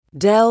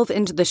Delve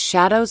into the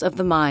shadows of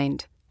the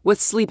mind with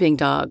Sleeping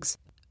Dogs,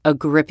 a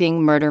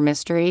gripping murder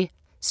mystery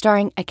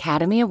starring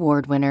Academy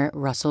Award winner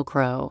Russell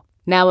Crowe.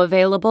 Now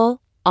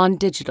available on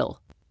digital.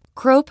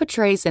 Crowe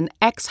portrays an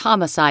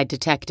ex-homicide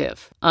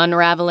detective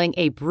unraveling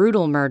a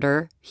brutal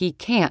murder he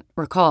can't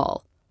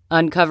recall.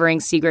 Uncovering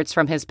secrets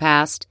from his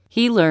past,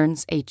 he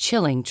learns a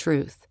chilling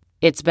truth.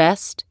 It's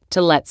best to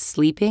let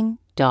sleeping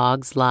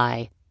dogs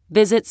lie.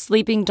 Visit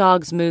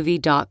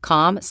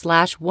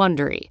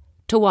sleepingdogsmovie.com/Wondery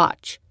to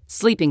watch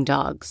Sleeping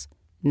Dogs,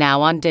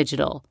 now on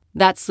digital.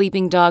 That's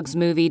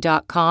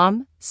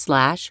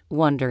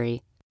sleepingdogsmovie.com/Wondery.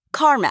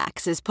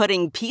 CarMax is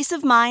putting peace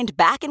of mind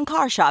back in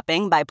car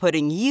shopping by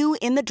putting you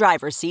in the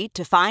driver's seat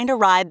to find a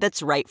ride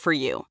that's right for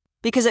you.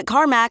 Because at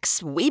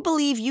CarMax, we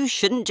believe you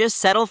shouldn't just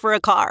settle for a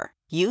car.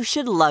 You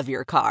should love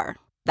your car.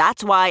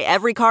 That's why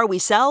every car we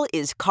sell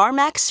is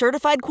CarMax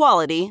certified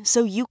quality,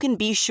 so you can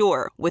be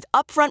sure with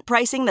upfront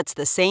pricing that's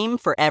the same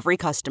for every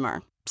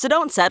customer. So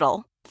don't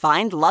settle.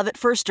 Find love at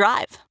first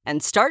drive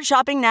and start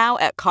shopping now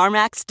at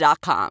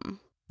CarMax.com.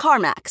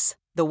 CarMax,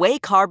 the way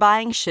car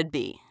buying should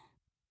be.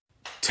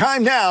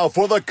 Time now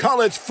for the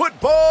College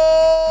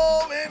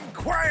Football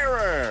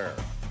Inquirer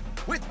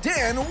with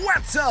Dan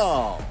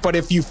Wetzel. But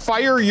if you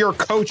fire your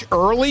coach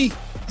early,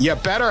 you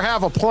better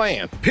have a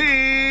plan.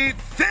 Pete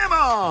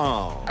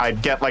Thamel.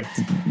 I'd get like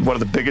one of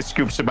the biggest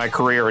scoops of my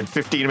career, and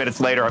 15 minutes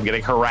later, I'm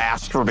getting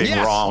harassed for being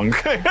wrong.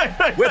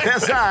 With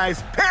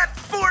SI's Pat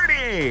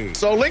Forney.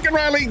 So Lincoln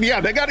Riley,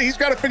 he's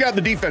got to figure out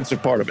the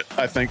defensive part of it,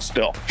 I think,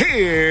 still.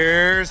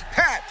 Here's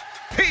Pat,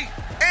 Pete,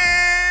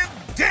 and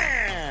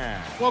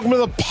Dan. Welcome to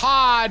the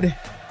pod.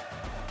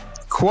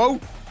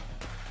 Quote,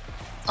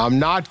 I'm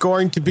not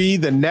going to be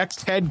the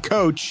next head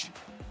coach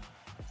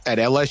at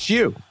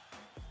LSU.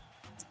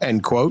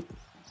 End quote.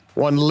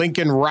 One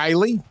Lincoln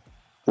Riley,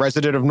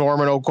 resident of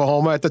Norman,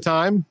 Oklahoma at the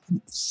time,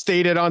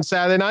 stated on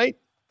Saturday night.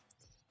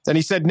 Then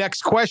he said,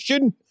 next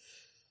question.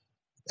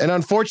 And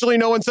unfortunately,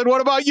 no one said,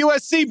 what about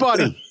USC,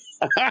 buddy?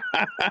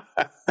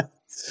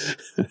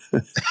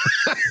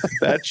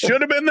 That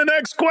should have been the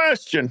next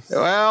question.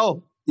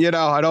 Well,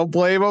 I don't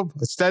blame him.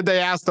 Instead, they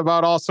asked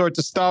about all sorts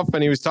of stuff,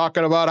 and he was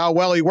talking about how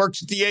well he works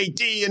with the AD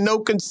and no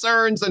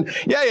concerns. And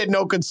he had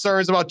no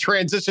concerns about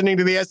transitioning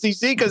to the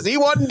SEC because he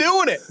wasn't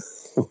doing it.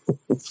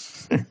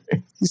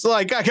 He's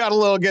like, I got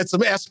to get some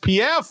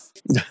SPF.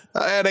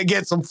 I had to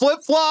get some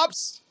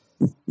flip-flops.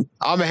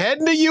 I'm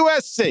heading to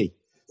USC.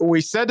 We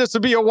said this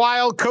would be a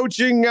wild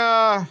coaching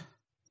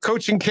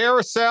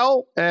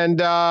carousel, and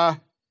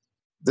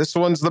this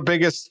one's the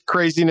biggest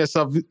craziness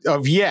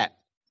of yet.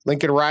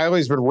 Lincoln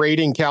Riley's been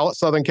raiding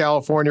Southern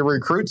California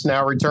recruits,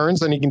 now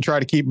returns, and he can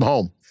try to keep them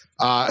home.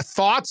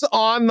 Thoughts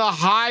on the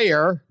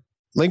hire,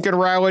 Lincoln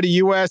Riley to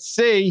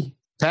USC?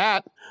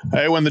 Pat?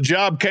 Hey, when the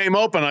job came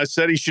open, I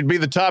said he should be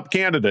the top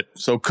candidate.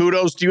 So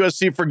kudos to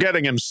USC for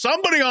getting him.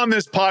 Somebody on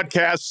this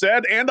podcast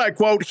said, and I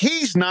quote,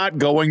 he's not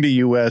going to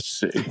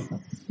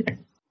USC.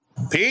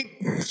 Pete,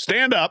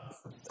 stand up.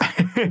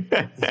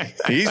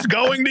 He's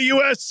going to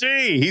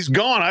USC. He's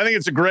gone. I think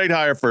it's a great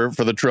hire for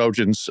the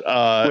Trojans.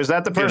 Was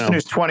that the person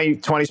who's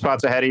 20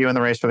 spots ahead of you in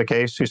the race for the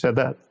case who said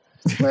that?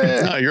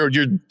 No, you're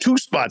 2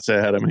 spots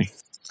ahead of me.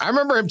 I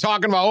remember him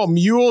talking about,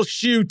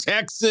 Muleshoe,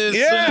 Texas.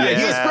 Yeah,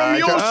 he's from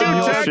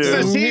Muleshoe,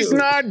 Texas. He's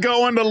not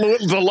going to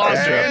Los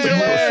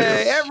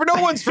Angeles. No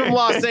one's from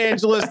Los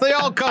Angeles. They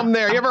all come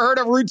there. You ever heard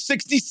of Route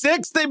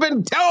 66? They've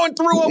been towing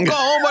through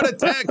Oklahoma to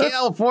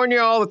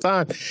California all the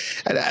time.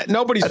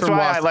 Nobody's That's from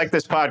why Los I like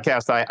this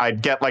podcast.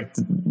 I'd get like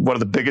one of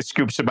the biggest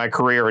scoops of my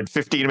career, and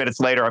 15 minutes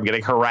later, I'm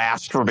getting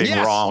harassed for being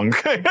wrong.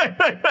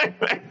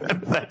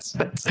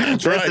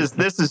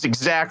 This is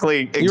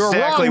exactly You were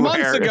wrong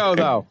months ago,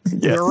 though.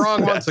 Yes, you were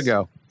wrong months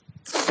ago.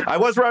 I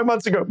was wrong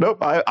months ago. Nope,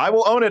 I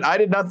will own it. I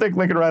did not think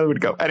Lincoln Riley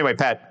would go. Anyway,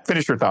 Pat,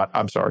 finish your thought.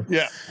 I'm sorry.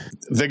 Yeah.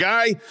 The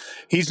guy,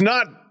 he's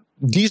not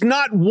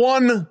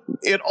won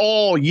it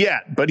all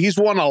yet, but he's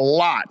won a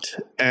lot.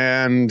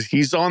 And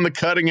he's on the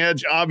cutting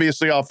edge,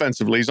 obviously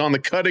offensively. He's on the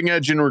cutting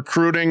edge in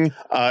recruiting.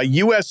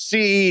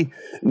 USC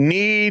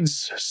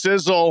needs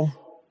sizzle.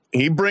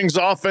 He brings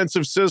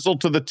offensive sizzle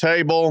to the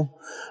table.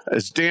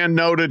 As Dan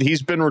noted,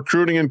 he's been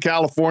recruiting in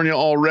California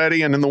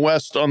already and in the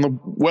West, on the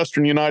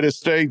Western United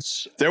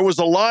States. There was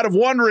a lot of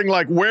wondering,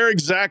 where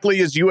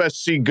exactly is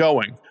USC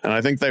going? And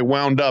I think they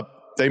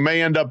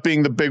may end up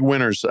being the big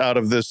winners out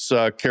of this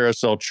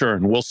carousel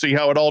churn. We'll see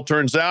how it all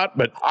turns out.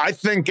 But I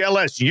think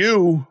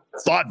LSU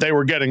thought they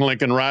were getting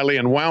Lincoln Riley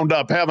and wound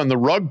up having the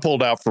rug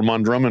pulled out from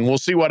under them. And we'll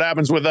see what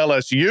happens with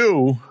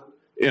LSU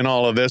in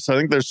all of this. I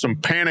think there's some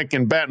panic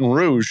in Baton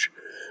Rouge.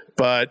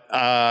 But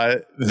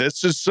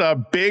this is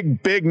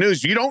big, big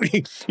news. You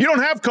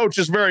don't have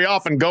coaches very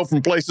often go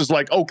from places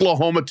like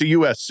Oklahoma to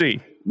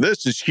USC.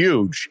 This is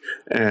huge,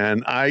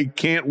 and I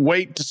can't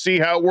wait to see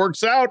how it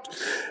works out.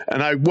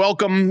 And I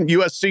welcome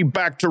USC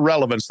back to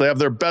relevance. They have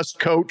their best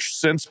coach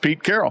since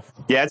Pete Carroll.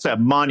 Yeah, it's a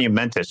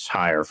monumentous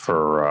hire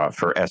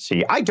for SC.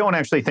 I don't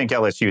actually think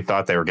LSU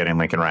thought they were getting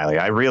Lincoln Riley.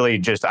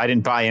 I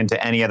didn't buy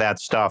into any of that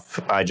stuff.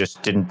 I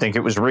just didn't think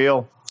it was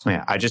real.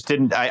 Yeah, I just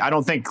didn't. I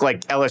don't think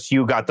like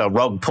LSU got the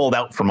rug pulled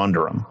out from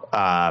under them.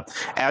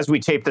 As we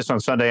tape this on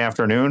Sunday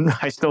afternoon,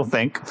 I still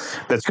think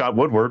that Scott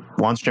Woodward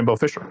wants Jimbo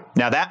Fisher.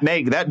 Now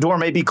that door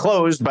may be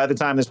closed by the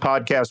time this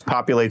podcast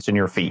populates in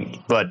your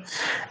feed, but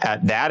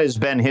that has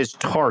been his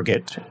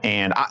target.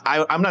 And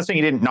I'm not saying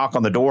he didn't knock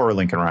on the door of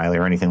Lincoln Riley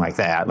or anything like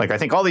that. Like I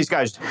think all these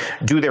guys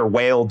do their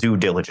whale due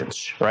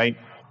diligence, right?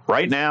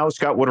 Right now,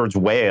 Scott Woodward's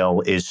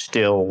whale is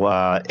still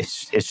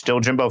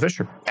Jimbo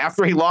Fisher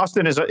after he lost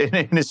in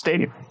his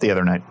stadium the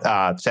other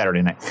night,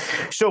 Saturday night.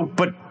 So,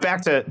 but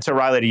back to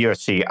Riley to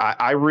USC,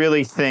 I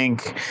really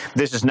think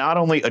this is not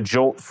only a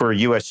jolt for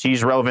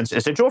USC's relevance,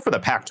 it's a jolt for the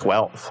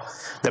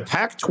Pac-12. The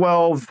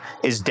Pac-12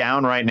 is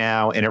down right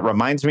now, and it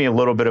reminds me a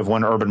little bit of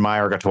when Urban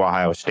Meyer got to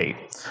Ohio State.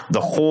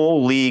 The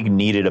whole league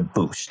needed a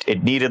boost.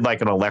 It needed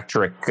like an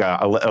electric,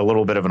 a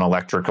little bit of an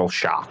electrical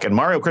shock, and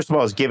Mario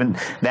Cristobal has given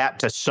that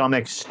to some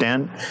extent,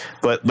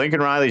 but Lincoln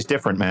Riley's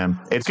different, man.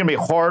 It's going to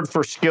be hard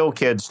for skill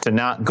kids to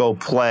not go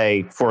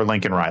play for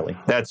Lincoln Riley.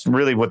 That's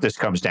really what this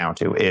comes down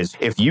to, is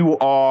if you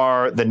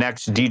are the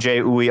next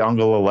DJ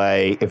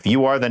Uiagalelei, if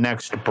you are the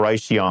next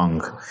Bryce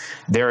Young,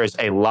 there is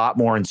a lot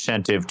more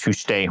incentive to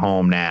stay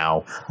home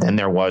now than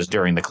there was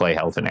during the Clay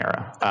Helton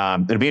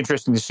era. It'll be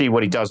interesting to see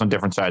what he does on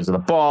different sides of the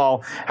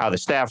ball, how the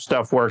staff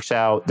stuff works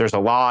out. There's a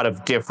lot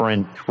of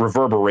different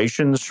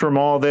reverberations from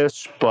all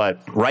this, but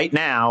right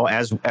now,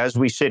 as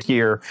we sit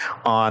here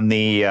on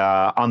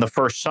the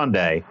first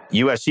Sunday,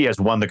 USC has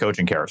won the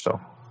coaching carousel.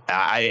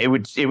 It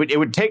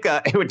would take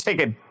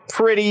a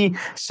pretty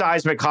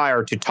seismic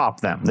hire to top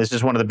them. This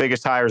is one of the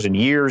biggest hires in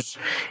years,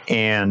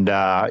 and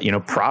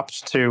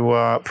props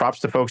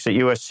to folks at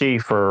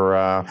USC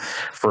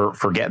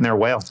for getting their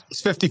whale.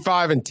 He's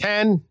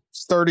 55-10.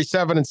 He's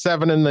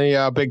 37-7 in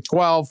the Big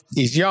 12.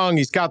 He's young.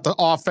 He's got the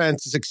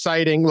offense. It's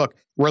exciting. Look,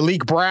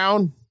 Raleek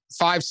Brown,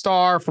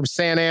 5-star from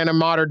Santa Ana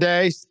Mater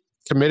Dei,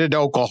 committed to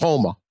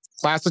Oklahoma.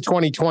 Class of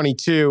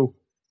 2022.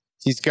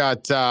 He's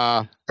got,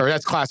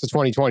 that's class of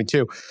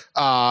 2022.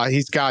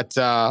 He's got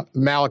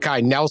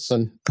Malachi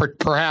Nelson,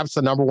 perhaps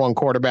the number one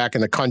quarterback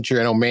in the country.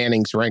 I know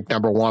Manning's ranked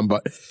number one,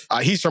 but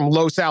he's from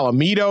Los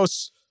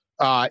Alamitos.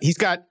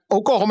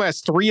 Oklahoma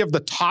has 3 of the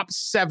top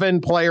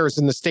 7 players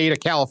in the state of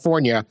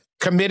California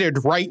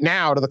committed right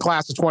now to the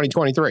class of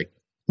 2023.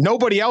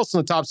 Nobody else in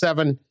the top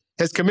 7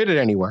 has committed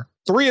anywhere.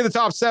 3 of the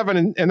top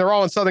 7, and they're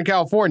all in Southern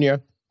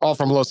California, all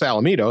from Los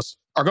Alamitos,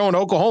 are going to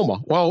Oklahoma.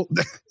 Well,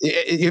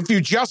 if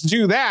you just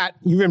do that,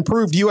 you've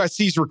improved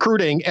USC's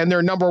recruiting and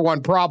their number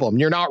one problem.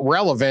 You're not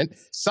relevant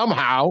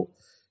somehow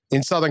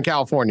in Southern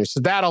California.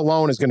 So that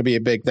alone is going to be a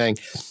big thing.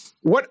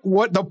 What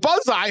the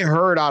buzz I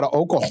heard out of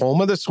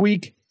Oklahoma this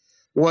week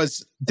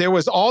was there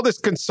was all this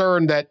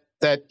concern that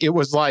it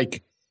was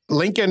like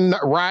Lincoln,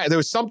 there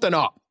was something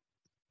up.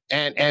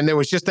 And there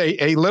was just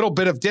a little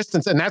bit of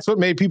distance, and that's what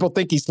made people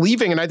think he's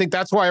leaving. And I think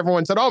that's why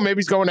everyone said, oh, maybe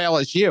he's going to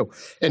LSU,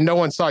 and no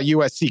one saw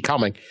USC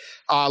coming.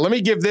 Let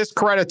me give this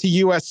credit to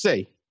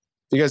USC,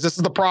 because this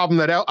is the problem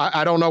that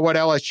I don't know what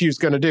LSU is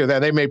going to do.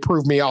 They may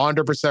prove me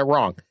 100%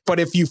 wrong. But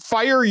if you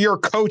fire your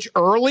coach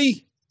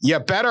early, you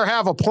better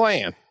have a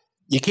plan.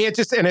 You can't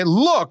just, and it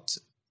looked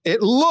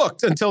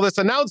until this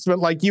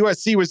announcement like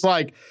USC was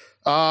like,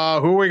 who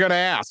are we going to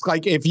ask?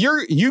 Like if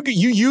you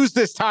use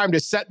this time to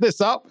set this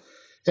up,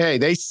 hey,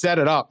 they set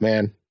it up,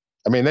 man.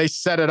 I mean, they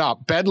set it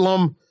up.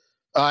 Bedlam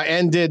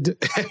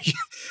ended,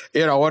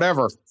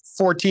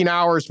 14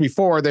 hours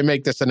before they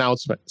make this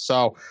announcement.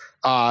 So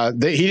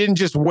he didn't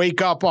just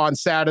wake up on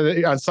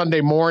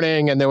Sunday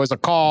morning and there was a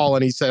call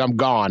and he said, I'm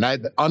gone.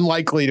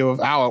 Unlikely to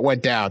have how it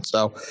went down.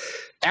 So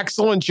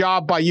excellent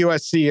job by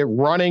USC at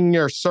running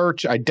their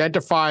search,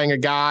 identifying a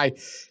guy,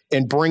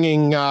 and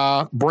bringing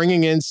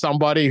in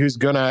somebody who's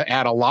going to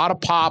add a lot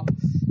of pop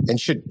and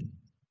should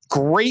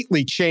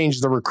greatly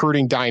change the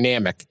recruiting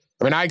dynamic.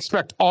 I mean, I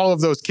expect all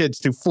of those kids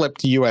to flip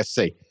to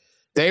USC.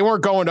 They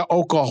weren't going to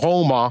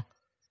Oklahoma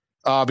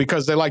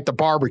because they like the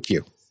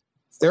barbecue.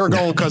 They were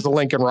going because of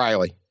Lincoln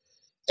Riley.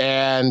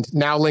 And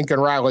now Lincoln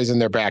Riley's in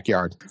their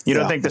backyard. You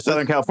don't think the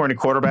Southern California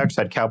quarterbacks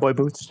had cowboy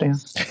boots, Dan?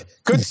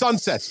 Good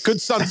sunsets.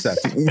 Good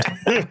sunsets.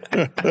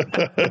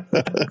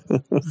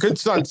 Good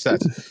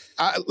sunsets.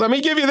 Let me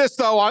give you this,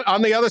 though,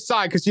 on the other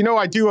side, because,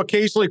 I do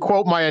occasionally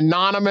quote my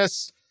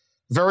anonymous,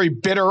 very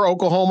bitter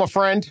Oklahoma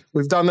friend.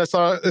 We've done this.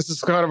 This is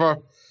kind of a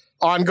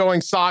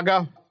ongoing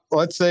saga.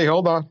 Let's see.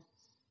 Hold on.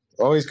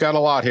 Oh, he's got a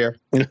lot here.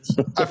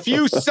 A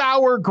few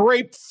sour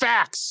grape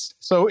facts.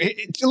 So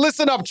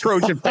listen up,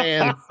 Trojan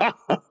fan.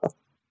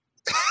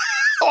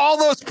 All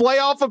those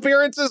playoff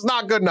appearances,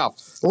 not good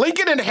enough.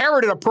 Lincoln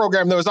inherited a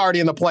program that was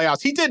already in the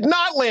playoffs. He did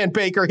not land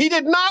Baker. He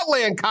did not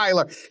land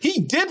Kyler.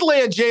 He did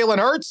land Jalen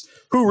Hurts,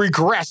 who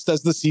regressed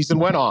as the season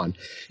went on.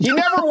 He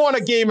never won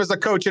a game as a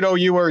coach at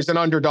OU where he's an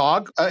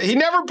underdog. He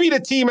never beat a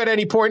team at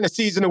any point in the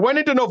season. It went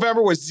into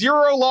November with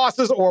 0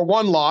 losses or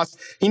 1 loss.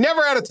 He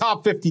never had a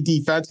top 50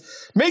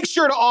 defense. Make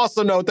sure to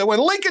also note that when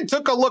Lincoln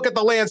took a look at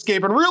the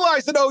landscape and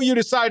realized that OU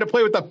decided to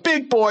play with the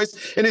big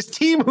boys and his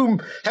team who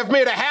have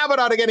made a habit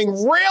out of getting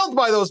railed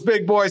by by those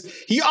big boys.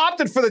 He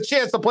opted for the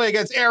chance to play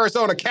against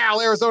Arizona,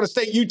 Cal, Arizona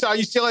State, Utah,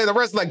 UCLA, the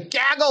rest of the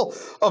gaggle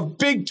of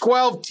Big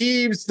 12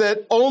 teams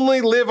that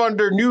only live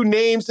under new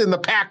names in the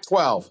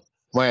Pac-12.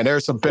 Man,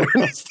 there's some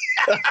bitterness.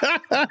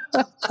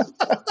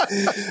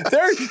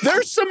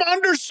 There's some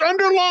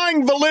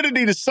underlying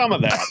validity to some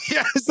of that.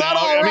 Yeah, it's not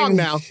all wrong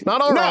now. Not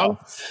all wrong.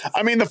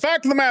 I mean, the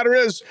fact of the matter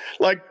is,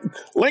 like,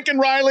 Lincoln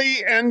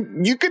Riley,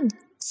 and you could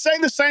say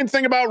the same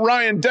thing about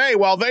Ryan Day.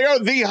 While they are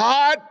the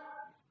hot,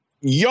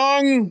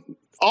 young,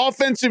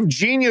 offensive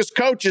genius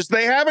coaches,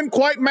 they haven't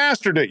quite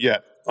mastered it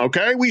yet.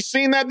 Okay? We've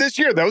seen that this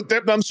year.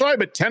 I'm sorry,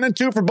 but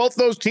 10-2 for both of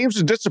those teams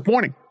is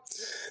disappointing.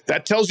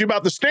 That tells you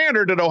about the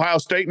standard at Ohio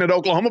State and at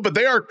Oklahoma, but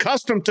they are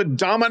accustomed to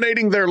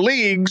dominating their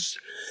leagues,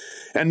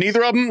 and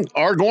neither of them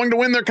are going to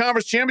win their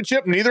conference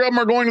championship. Neither of them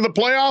are going to the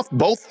playoff.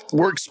 Both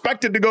were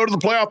expected to go to the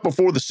playoff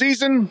before the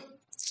season.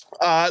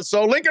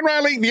 So Lincoln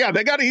Riley, yeah,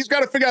 he's got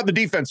to figure out the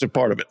defensive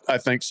part of it, I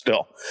think,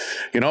 still.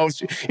 You know,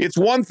 it's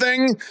one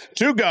thing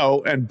to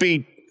go and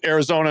beat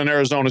Arizona and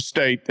Arizona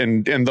State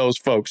and those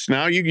folks.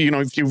 Now, you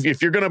know,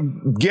 if you're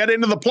going to get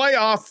into the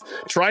playoff,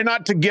 try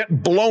not to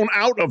get blown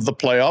out of the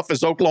playoff,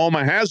 as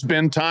Oklahoma has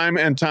been time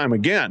and time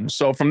again.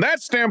 So from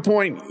that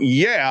standpoint,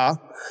 yeah.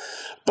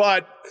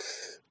 But,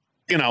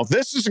 you know,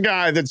 this is a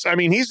guy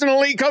he's an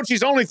elite coach.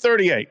 He's only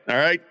 38, all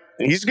right?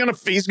 He's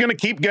gonna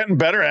keep getting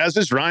better, as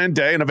is Ryan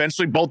Day, and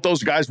eventually both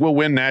those guys will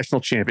win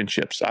national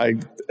championships. I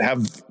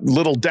have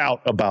little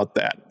doubt about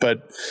that.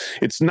 But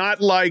it's not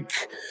like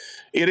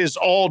it is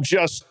all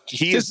just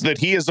he is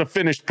a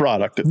finished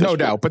product. At this point.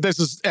 Doubt. But this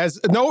is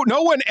no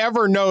one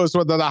ever knows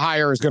whether the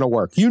hire is going to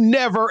work. You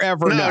never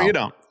ever know.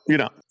 No, you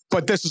don't.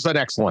 But this is an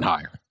excellent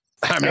hire.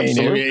 I mean,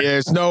 Absolutely.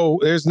 there's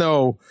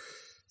no.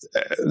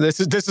 This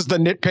is the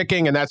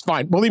nitpicking, and that's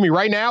fine. Believe me,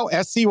 right now,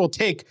 SC will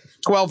take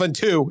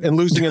 12-2 and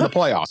losing in the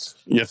playoffs.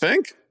 You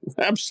think?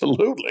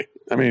 Absolutely.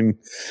 I mean,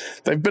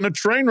 they've been a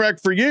train wreck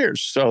for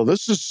years, so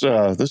this is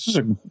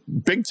a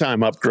big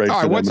time upgrade.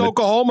 All right, what's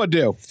Oklahoma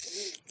do?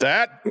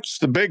 That's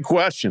the big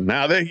question.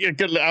 Now,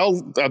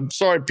 I'm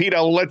sorry, Pete,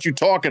 I'll let you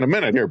talk in a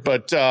minute here,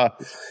 but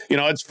you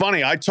know, it's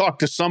funny. I talked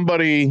to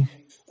somebody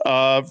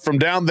from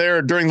down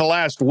there during the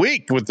last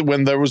week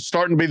when there was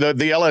starting to be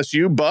the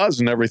LSU buzz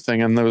and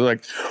everything, and they were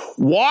like,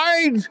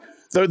 "Why?"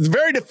 They're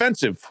very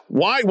defensive.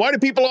 Why do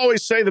people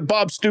always say that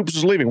Bob Stoops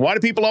is leaving? Why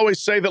do people always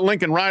say that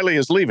Lincoln Riley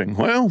is leaving?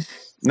 Well,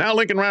 now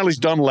Lincoln Riley's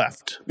done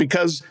left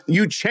because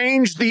you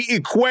changed the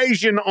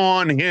equation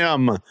on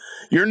him.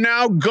 You're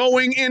now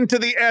going into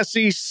the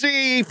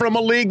SEC from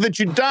a league that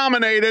you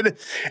dominated,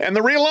 and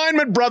the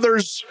realignment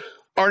brothers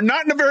are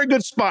not in a very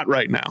good spot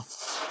right now.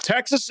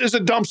 Texas is a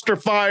dumpster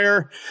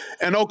fire,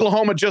 and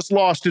Oklahoma just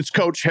lost its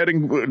coach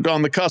heading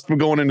on the cusp of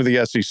going into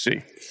the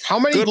SEC.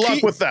 Good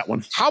luck with that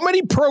one. How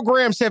many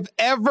programs have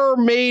ever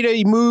made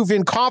a move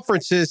in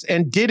conferences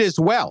and did as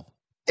well?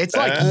 It's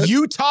like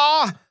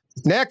Utah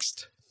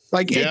next.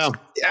 Like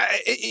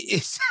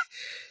it's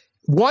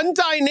one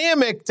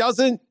dynamic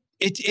doesn't.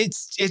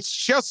 It's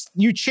just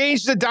you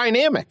change the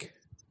dynamic.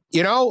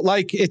 You know,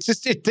 like it's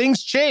just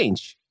things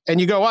change. And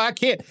you go, well, I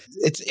can't.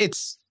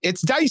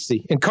 It's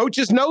dicey, and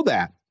coaches know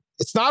that.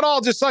 It's not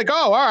all just like,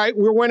 oh, all right,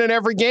 we're winning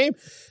every game.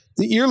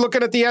 You're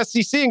looking at the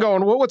SEC and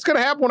going, well, what's going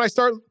to happen when I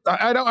start?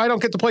 I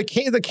don't get to play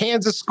the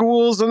Kansas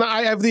schools, and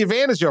I have the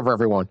advantage over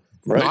everyone.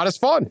 Right. Not as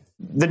fun.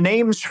 The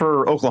names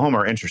for Oklahoma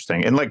are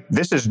interesting, and like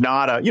this is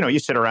not you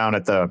sit around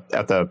at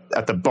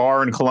the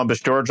bar in Columbus,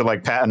 Georgia,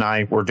 like Pat and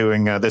I were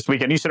doing this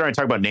weekend. You sit around and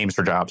talk about names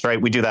for jobs,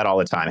 right? We do that all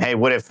the time. Hey,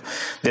 what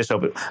if this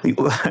open?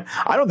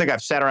 I don't think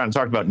I've sat around and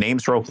talked about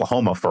names for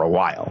Oklahoma for a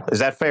while. Is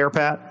that fair,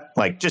 Pat?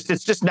 Like,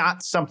 it's just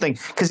not something,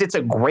 because it's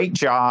a great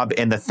job,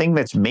 and the thing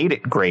that's made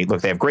it great,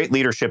 look, they have great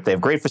leadership, they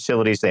have great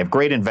facilities, they have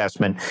great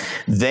investment.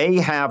 They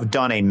have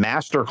done a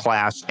master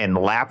class in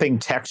lapping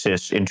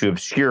Texas into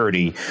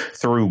obscurity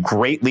through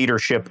great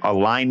leadership,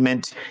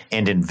 alignment,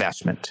 and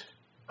investment.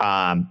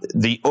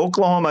 The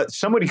Oklahoma,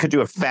 somebody could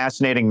do a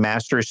fascinating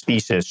master's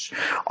thesis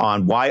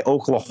on why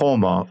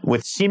Oklahoma,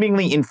 with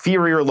seemingly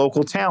inferior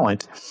local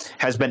talent,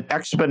 has been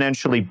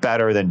exponentially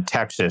better than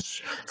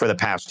Texas for the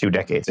past 2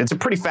 decades. It's a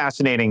pretty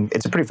fascinating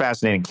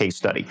case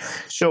study.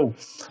 So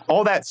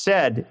all that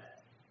said,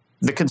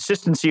 the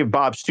consistency of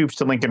Bob Stoops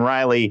to Lincoln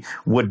Riley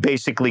would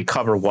basically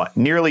cover what?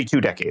 Nearly 2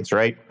 decades,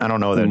 right? I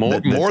don't know.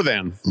 More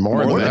than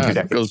 2 decades.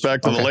 It goes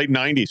back to the late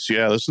 90s.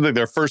 Yeah, this is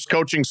their first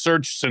coaching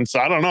search since,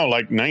 I don't know,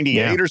 like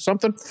 98 or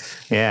something.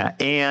 Yeah,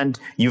 and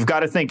you've got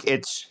to think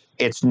it's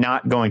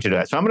not going to do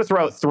that. So I'm going to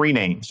throw out 3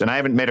 names, and I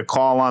haven't made a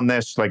call on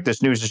this. Like,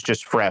 this news is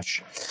just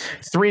fresh.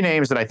 3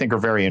 names that I think are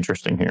very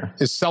interesting here.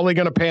 Is Sully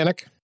going to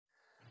panic?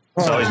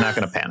 Sully's not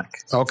going to panic.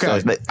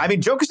 Okay. I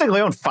mean, Joe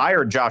Castiglione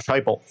fired Josh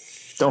Heupel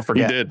Don't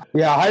forget. He did.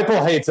 Yeah,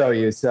 Heupel hates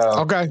OU, so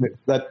Okay.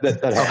 That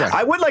helps. Okay.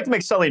 I would like to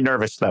make Sully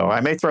nervous, though.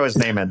 I may throw his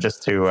name in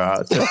just to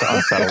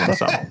unsettle him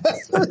some.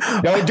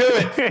 Don't do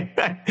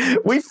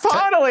it. We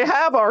finally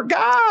have our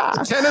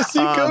guy. Tennessee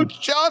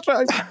coach Josh.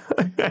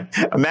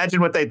 Imagine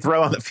what they'd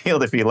throw on the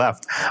field if he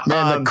left.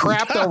 Man, the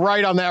crap they'll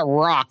write on that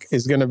rock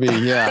is going to be,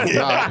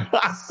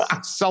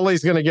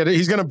 Sully's going to get it.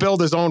 He's going to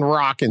build his own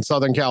rock in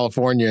Southern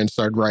California and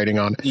start writing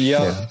on it.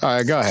 Yep. All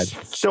right, go ahead.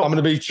 So I'm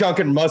going to be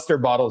chunking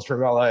mustard bottles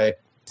from LA.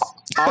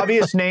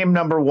 obvious name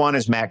number one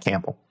is Matt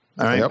Campbell.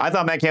 All right. Yep. I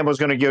thought Matt Campbell was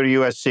going to go to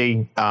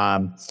USC.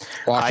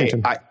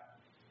 Washington.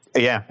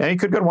 Yeah, and he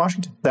could go to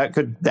Washington. That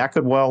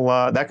could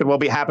well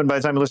be happen by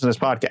the time you listen to this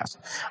podcast.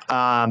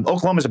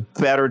 Oklahoma's a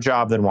better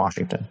job than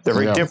Washington. They're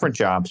very different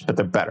jobs, but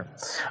they're better.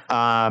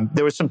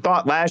 There was some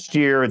thought last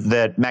year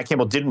that Matt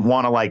Campbell didn't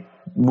want to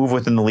move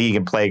within the league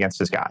and play against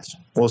his guys.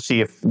 We'll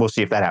see if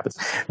that happens.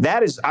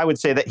 That is, I would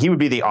say that he would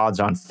be the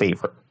odds-on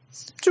favorite.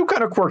 Two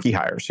kind of quirky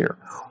hires here.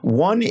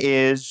 One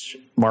is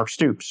Mark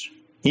Stoops.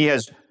 He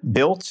has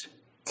built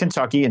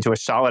Kentucky into a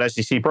solid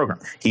SEC program.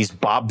 He's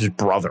Bob's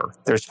brother.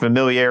 There's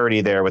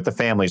familiarity there with the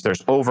families.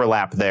 There's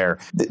overlap there.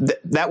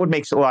 That would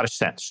make a lot of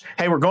sense.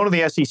 Hey, we're going to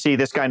the SEC.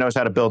 This guy knows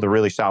how to build a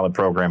really solid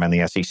program in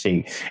the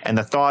SEC. And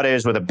the thought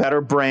is, with a better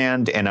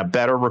brand and a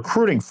better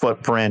recruiting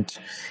footprint,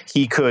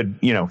 he could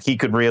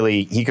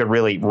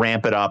really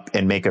ramp it up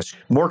and make us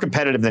more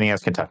competitive than he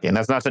has Kentucky. And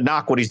that's not to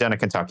knock what he's done at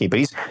Kentucky, but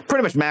he's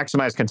pretty much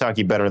maximized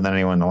Kentucky better than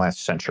anyone in the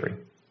last century.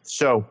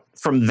 So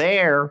from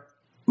there,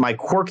 my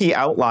quirky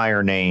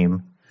outlier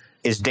name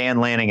is Dan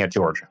Lanning at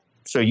Georgia.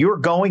 So you're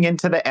going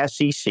into the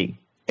SEC,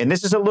 and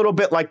this is a little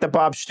bit like the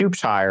Bob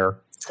Stoops hire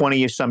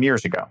 20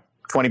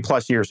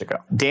 plus years ago.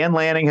 Dan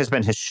Lanning has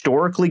been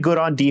historically good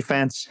on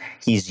defense.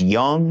 He's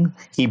young.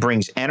 He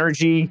brings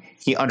energy.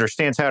 He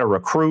understands how to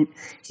recruit.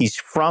 He's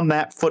from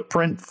that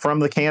footprint,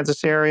 from the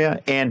Kansas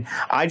area. And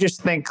I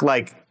just think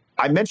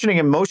I'm mentioning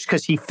him most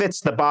because he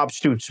fits the Bob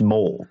Stoops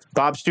mold.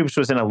 Bob Stoops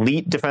was an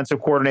elite defensive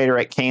coordinator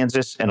at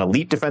Kansas, an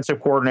elite defensive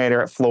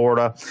coordinator at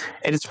Florida.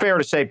 And it's fair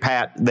to say,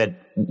 Pat, that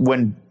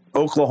when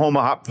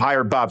Oklahoma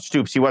hired Bob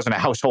Stoops, he wasn't a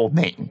household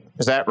name.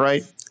 Is that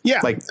right? Yeah.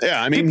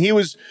 I mean, he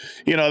was,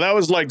 that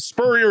was like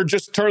Spurrier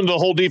just turned the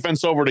whole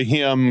defense over to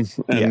him,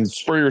 and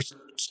Spurrier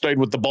stayed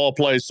with the ball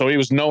plays, so he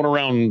was known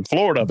around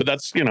Florida, but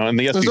that's, in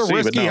the SEC. It was a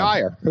risky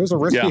hire. It was a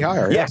risky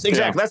hire. Yes,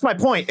 exactly. That's my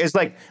point, is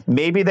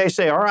maybe they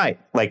say, all right,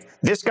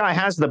 this guy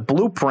has the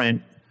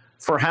blueprint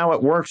for how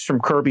it works from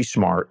Kirby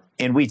Smart,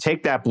 and we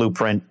take that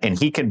blueprint and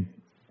he can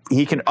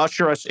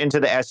usher us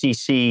into the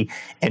SEC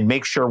and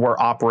make sure we're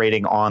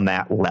operating on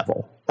that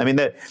level. I mean,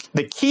 the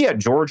key at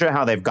Georgia,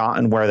 how they've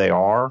gotten where they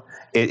are,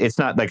 it's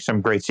not like some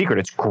great secret.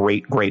 It's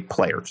great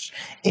players.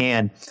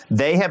 And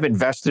they have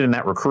invested in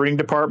that recruiting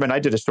department. I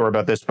did a story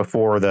about this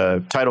before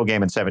the title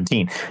game in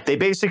 2017. They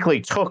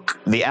basically took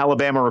the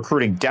Alabama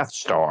recruiting Death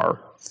Star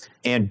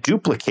and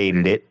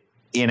duplicated it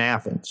in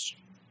Athens.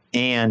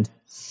 And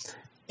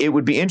it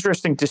would be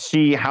interesting to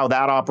see how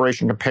that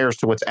operation compares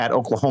to what's at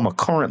Oklahoma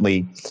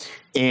currently,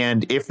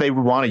 and if they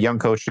would want a young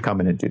coach to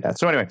come in and do that.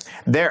 So anyway,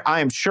 I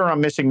am sure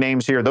I'm missing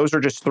names here. Those are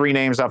just three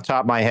names off the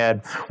top of my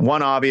head.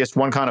 One obvious,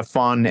 one kind of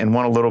fun, and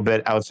one a little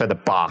bit outside the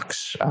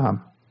box.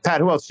 Pat,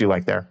 who else do you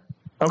like there?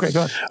 Okay,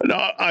 go ahead. No,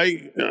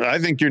 I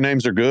think your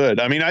names are good.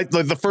 I mean,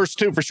 the first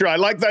two for sure. I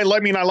like that. I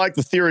mean, I like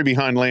the theory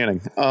behind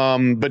Lanning.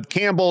 But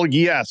Campbell,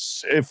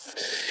 yes,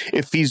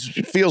 if he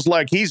feels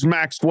like he's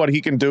maxed what he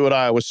can do at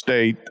Iowa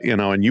State,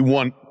 and you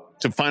want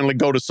to finally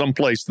go to some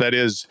place that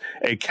is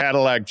a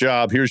Cadillac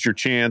job, here's your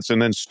chance.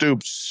 And then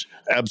Stoops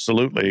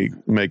absolutely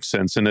makes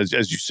sense. And as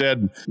you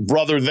said,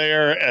 brother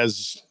there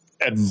as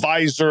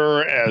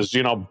advisor, as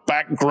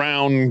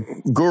background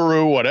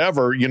guru,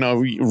 whatever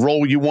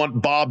role you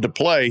want Bob to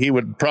play, he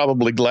would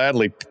probably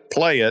gladly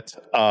play it.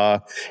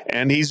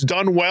 And he's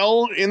done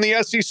well in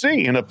the SEC,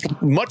 in a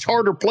much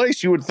harder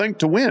place you would think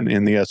to win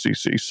in the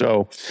SEC.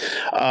 So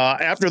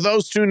after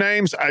those two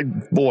names, I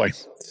like,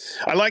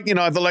 like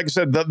I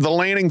said, the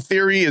Lanning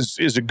theory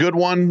is a good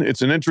one.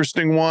 It's an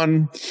interesting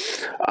one.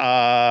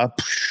 I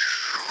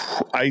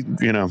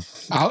don't know.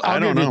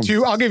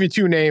 I'll give you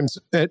two names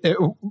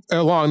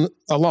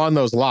along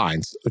those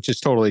lines, which is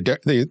totally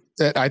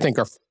that I think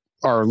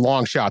are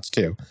long shots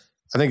too.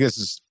 I think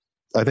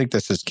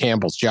this is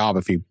Campbell's job.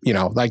 If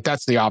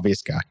that's the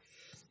obvious guy,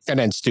 and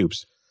then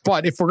Stoops.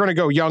 But if we're going to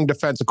go young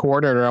defensive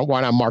coordinator,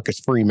 why not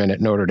Marcus Freeman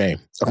at Notre Dame?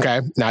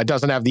 Okay. Now, it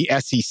doesn't have the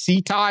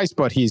SEC ties,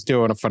 but he's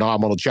doing a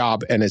phenomenal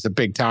job and has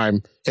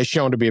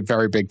shown to be a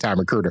very big time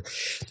recruiter.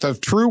 The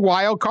true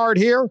wild card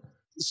here,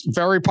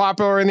 very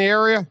popular in the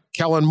area,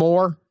 Kellen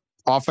Moore,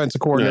 offensive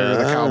coordinator of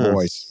the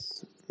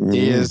Cowboys.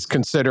 He is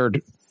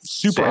considered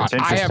super hot.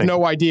 I have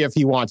no idea if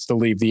he wants to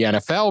leave the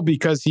NFL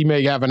because he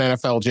may have an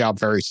NFL job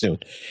very soon.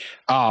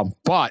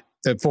 But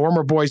the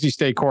former Boise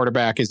State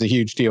quarterback is a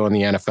huge deal in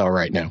the NFL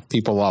right now.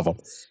 People love him.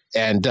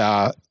 And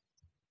the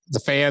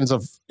fans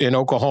in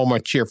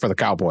Oklahoma cheer for the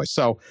Cowboys.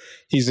 So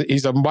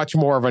he's a much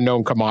more of a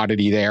known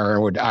commodity there.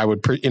 Would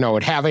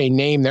have a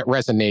name that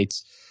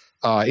resonates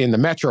in the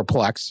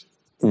Metroplex.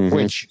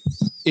 which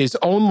is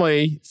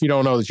only, if you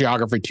don't know the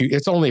geography too,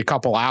 it's only a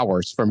couple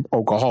hours from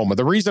Oklahoma.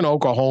 The reason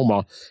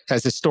Oklahoma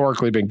has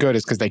historically been good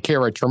is because they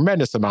care a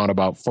tremendous amount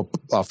about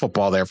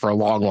football there for a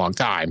long, long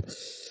time.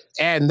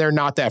 And they're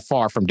not that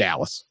far from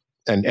Dallas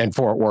and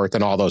Fort Worth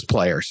and all those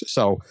players.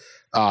 So,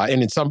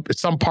 and in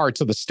some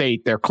parts of the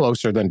state, they're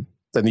closer than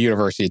the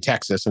University of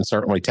Texas, and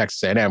certainly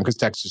Texas A&M, because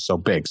Texas is so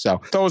big. So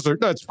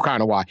that's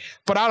kind of why.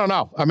 But I don't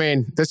know. I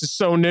mean, this is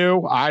so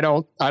new. I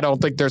don't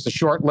think there's a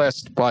short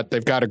list, but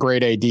they've got a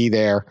great AD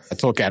there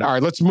to look at. All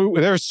right, let's move.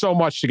 There's so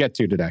much to get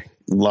to today.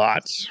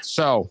 Lots.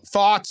 So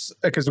thoughts,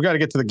 because we got to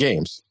get to the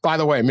games. By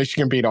the way,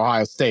 Michigan beat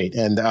Ohio State,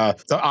 and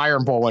the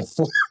Iron Bowl went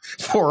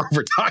four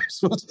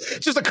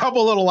overtimes. Just a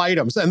couple little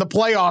items, and the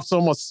playoffs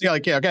almost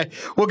okay.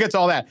 We'll get to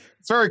all that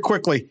very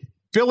quickly.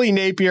 Billy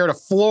Napier to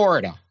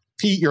Florida.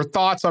 Pete, your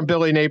thoughts on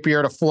Billy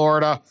Napier to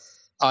Florida?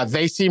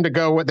 They seem to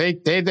go. They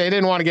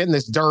didn't want to get in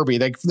this derby.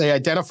 They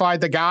identified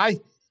the guy,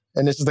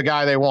 and this is the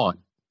guy they want.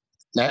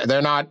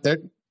 They're not.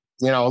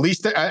 At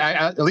least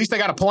they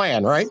got a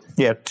plan, right?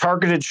 Yeah,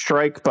 targeted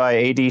strike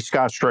by AD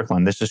Scott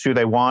Strickland. This is who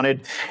they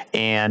wanted.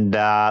 And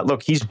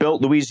look, he's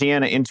built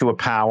Louisiana into a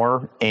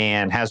power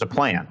and has a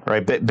plan,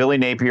 right? Billy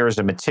Napier is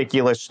a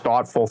meticulous,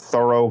 thoughtful,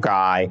 thorough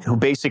guy who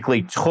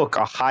basically took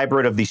a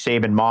hybrid of the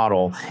Saban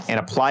model and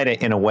applied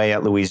it in a way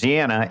at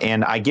Louisiana.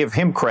 And I give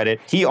him credit.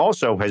 He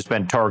also has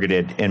been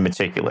targeted and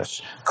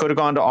meticulous. Could have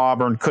gone to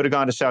Auburn, could have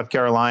gone to South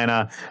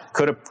Carolina,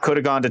 could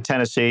have gone to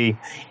Tennessee,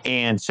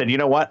 and said, you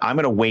know what, I'm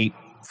going to wait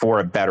for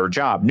a better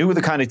job. Knew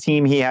the kind of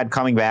team he had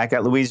coming back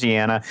at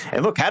Louisiana.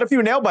 And look, had a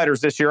few nail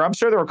biters this year. I'm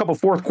sure there were a couple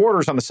fourth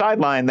quarters on the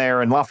sideline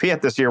there in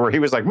Lafayette this year where he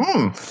was like,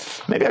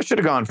 maybe I should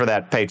have gone for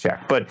that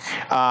paycheck. But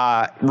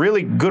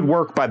really good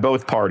work by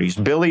both parties.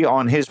 Billy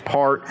on his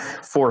part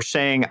for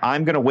saying,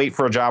 I'm going to wait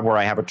for a job where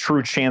I have a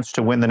true chance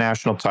to win the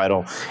national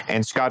title.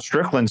 And Scott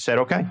Strickland said,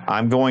 okay,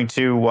 I'm not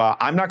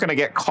going to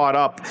get caught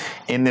up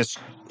in this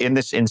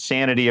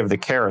insanity of the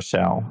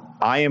carousel.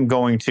 I am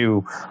going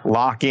to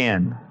lock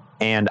in,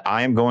 and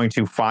I am going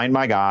to find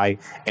my guy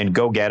and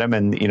go get him.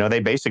 And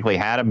they basically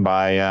had him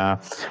by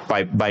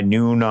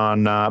noon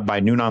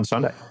on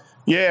Sunday.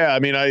 Yeah, I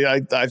mean,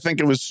 I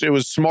think it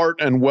was smart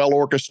and well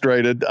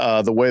orchestrated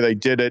the way they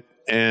did it.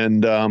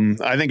 And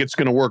I think it's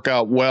going to work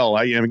out well.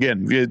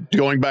 Again,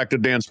 going back to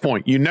Dan's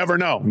point, you never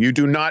know. You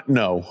do not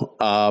know.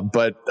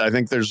 But I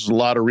think there's a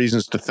lot of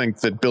reasons to think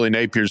that Billy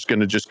Napier is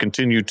going to just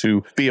continue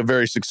to be a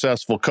very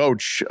successful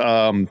coach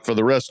for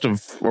the rest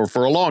of, or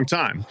for a long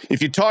time.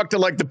 If you talk to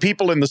like the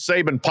people in the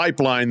Saban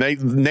pipeline,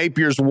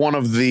 Napier's one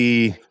of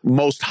the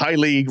most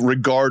highly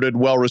regarded,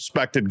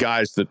 well-respected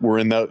guys that were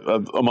in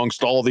the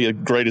amongst all the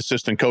great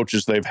assistant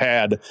coaches they've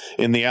had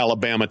in the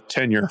Alabama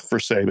tenure for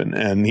Saban.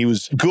 And he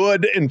was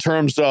good in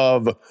terms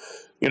of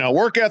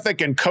work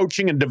ethic and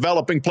coaching and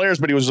developing players,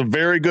 but he was a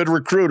very good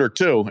recruiter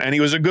too. And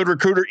he was a good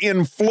recruiter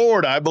in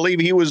Florida. I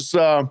believe he was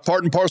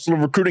part and parcel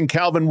of recruiting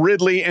Calvin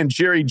Ridley and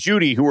Jerry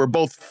Jeudy, who were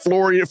both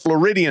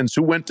Floridians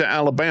who went to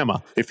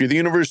Alabama. If you're the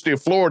University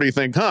of Florida, you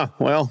think,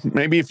 well,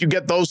 maybe if you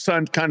get those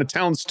kind of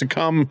talents to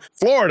come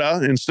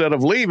Florida instead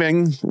of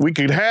leaving, we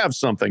could have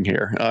something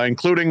here,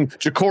 including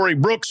Ja'Cory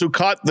Brooks, who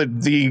caught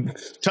the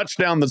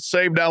touchdown that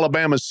saved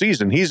Alabama's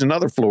season. He's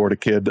another Florida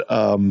kid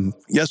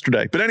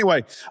yesterday. But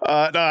anyway,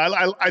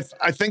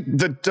 I think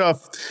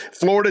that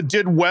Florida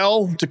did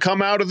well to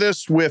come out of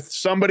this with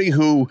somebody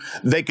who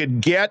they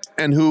could get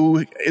and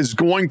who is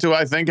going to,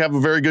 I think, have a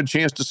very good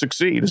chance to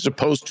succeed, as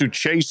opposed to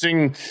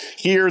chasing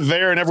here,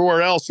 there, and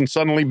everywhere else and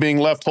suddenly being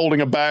left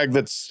holding a bag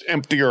that's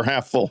empty or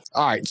half full.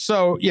 All right.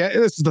 So,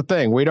 this is the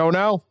thing. We don't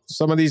know.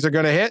 Some of these are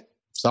going to hit.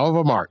 Some of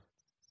them aren't.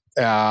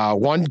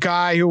 One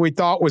guy who we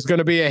thought was going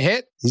to be a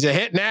hit, he's a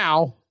hit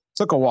now.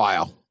 Took a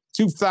while.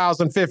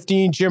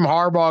 2015, Jim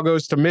Harbaugh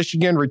goes to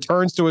Michigan,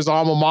 returns to his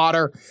alma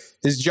mater.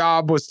 His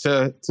job was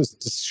to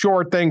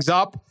shore things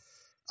up.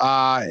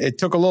 It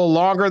took a little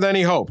longer than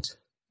he hoped,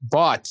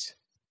 but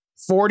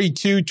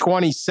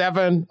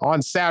 42-27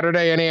 on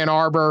Saturday in Ann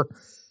Arbor.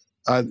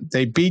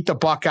 They beat the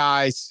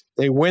Buckeyes.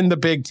 They win the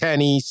Big Ten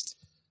East.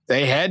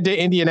 They head to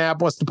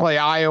Indianapolis to play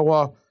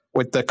Iowa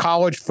with the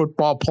college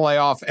football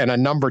playoff and a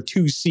number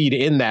 2 seed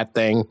in that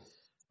thing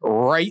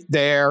right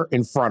there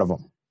in front of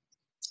them.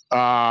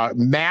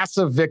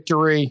 Massive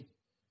victory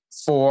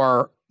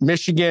for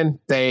Michigan.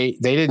 They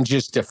didn't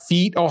just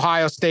defeat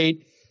Ohio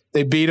State.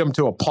 They beat them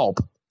to a pulp.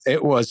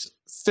 It was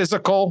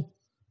physical.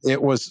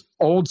 It was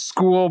old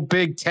school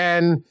Big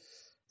Ten.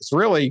 It's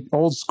really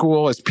old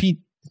school, as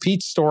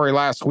Pete's story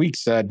last week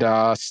said,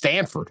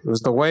 Stanford. It was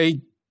the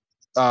way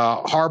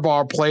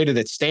Harbaugh played it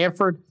at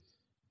Stanford.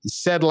 He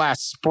said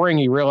last spring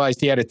he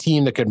realized he had a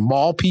team that could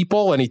maul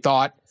people, and he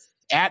thought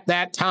at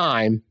that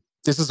time,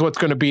 this is what's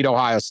going to beat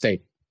Ohio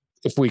State.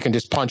 If we can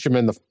just punch him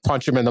in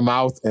the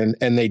mouth,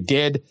 and they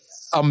did.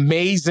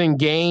 Amazing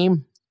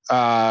game.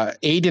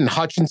 Aiden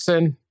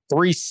Hutchinson,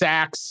 3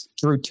 sacks,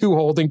 drew 2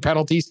 holding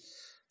penalties,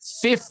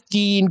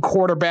 15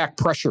 quarterback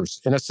pressures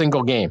in a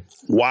single game.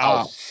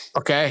 Wow.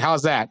 Okay,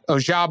 how's that?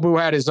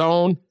 Ojabu had his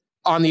own.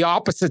 On the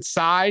opposite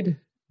side,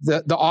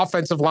 the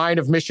offensive line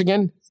of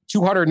Michigan,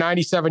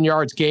 297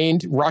 yards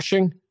gained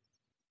rushing,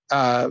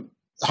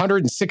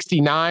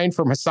 169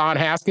 from Hassan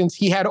Haskins.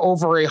 He had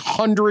over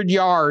 100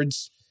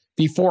 yards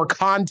before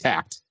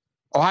contact.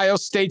 Ohio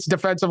State's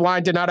defensive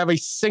line did not have a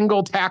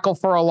single tackle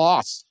for a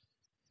loss.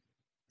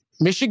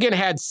 Michigan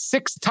had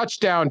 6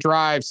 touchdown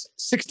drives,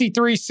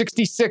 63,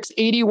 66,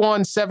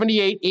 81,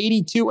 78,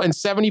 82, and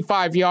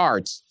 75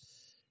 yards.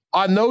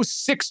 On those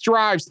 6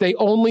 drives, they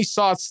only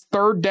saw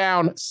third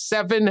down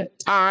 7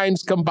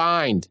 times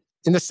combined.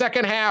 In the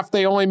second half,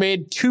 they only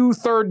made 2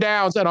 third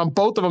downs, and on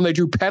both of them, they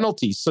drew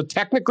penalties. So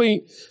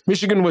technically,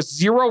 Michigan was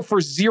 0 for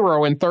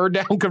 0 in third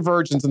down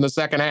conversions in the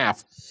second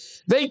half.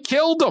 They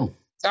killed them.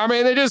 I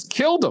mean, they just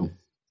killed them.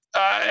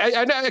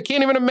 I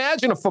can't even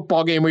imagine a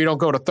football game where you don't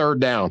go to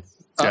third down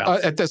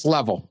at this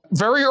level.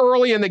 Very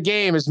early in the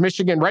game is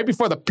Michigan, right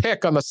before the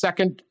pick on the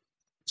second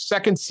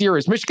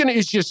series. Michigan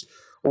is just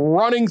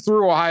running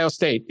through Ohio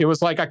State. It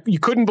was like you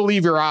couldn't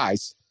believe your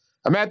eyes.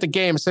 I'm at the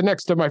game, sitting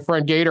next to my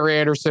friend Gator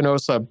Anderson,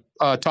 hosts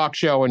a talk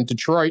show in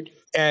Detroit,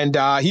 and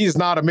he's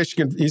not a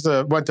Michigan.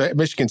 Went to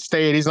Michigan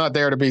State. He's not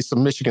there to be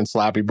some Michigan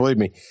slappy, believe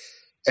me.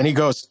 And he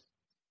goes,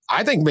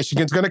 "I think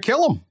Michigan's going to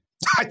kill him.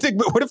 I think,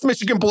 but what if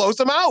Michigan blows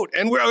them out?"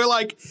 And we're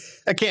like,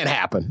 that can't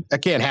happen.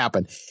 That can't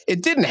happen.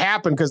 It didn't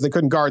happen because they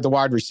couldn't guard the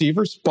wide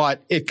receivers,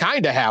 but it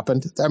kind of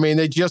happened. I mean,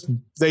 they just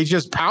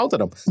pounded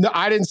them. No,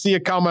 I didn't see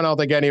it coming. I don't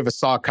think any of us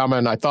saw it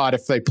coming. I thought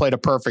if they played a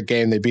perfect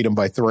game, they beat them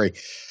by 3.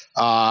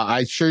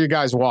 I'm sure you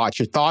guys watch.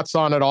 Your thoughts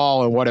on it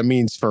all and what it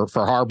means for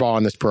Harbaugh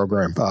in this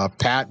program.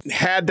 Pat?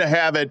 Had to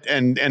have it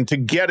and to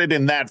get it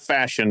in that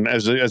fashion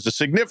as a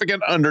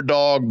significant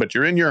underdog, but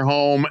you're in your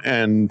home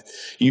and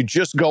you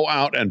just go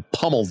out and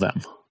pummel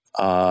them.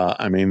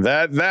 I mean,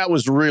 that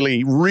was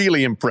really,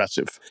 really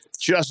impressive.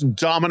 Just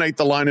dominate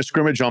the line of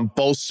scrimmage on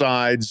both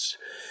sides.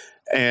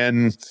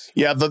 And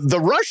yeah,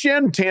 the rush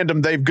end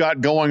tandem they've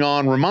got going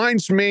on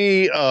reminds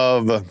me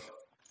of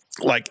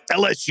like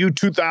LSU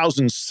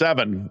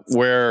 2007,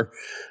 where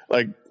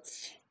like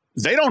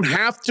they don't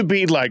have to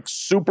be like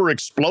super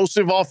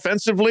explosive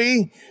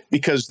offensively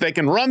because they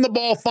can run the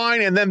ball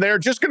fine and then they're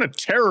just going to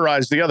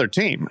terrorize the other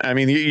team. I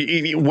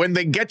mean, when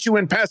they get you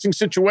in passing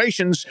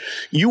situations,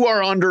 you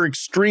are under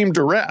extreme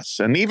duress.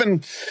 And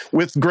even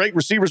with great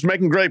receivers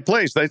making great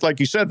plays, like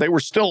you said, they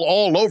were still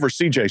all over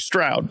CJ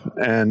Stroud.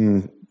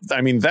 And I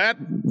mean, that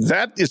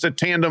is a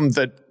tandem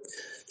that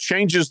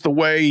changes the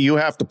way you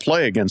have to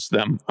play against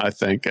them, I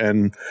think.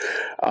 And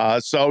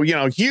so,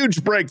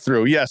 huge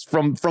breakthrough. Yes,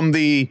 from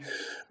the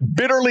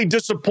bitterly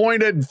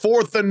disappointed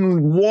 4th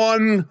and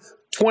 1,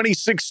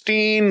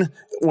 2016,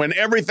 when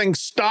everything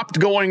stopped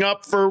going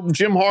up for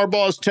Jim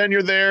Harbaugh's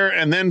tenure there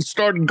and then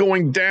started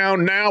going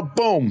down. Now,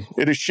 boom,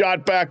 it is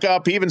shot back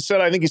up. He even said,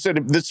 I think he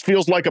said, this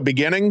feels like a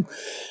beginning.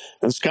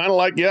 It's kind of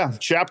like,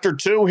 chapter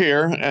 2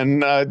 here,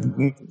 and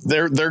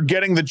they're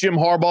getting the Jim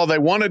Harbaugh they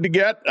wanted to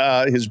get.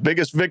 His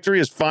biggest victory,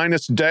 his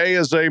finest day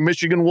as a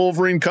Michigan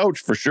Wolverine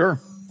coach, for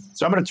sure.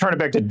 So I'm going to turn it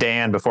back to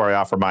Dan before I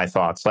offer my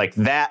thoughts. Like,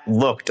 that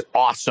looked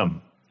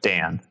awesome,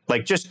 Dan.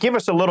 Like, just give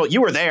us a little,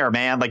 you were there,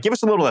 man. Like, give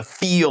us a little of the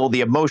feel, the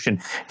emotion.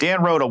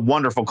 Dan wrote a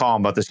wonderful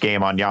column about this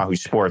game on Yahoo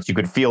Sports. You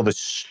could feel the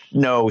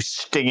snow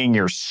stinging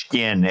your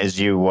skin as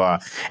you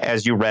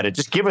read it.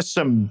 Just give us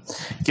some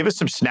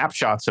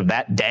snapshots of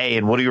that day.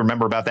 And what do you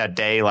remember about that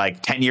day,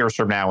 like 10 years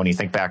from now when you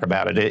think back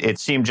about it? It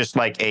seemed just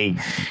like a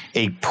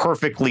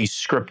perfectly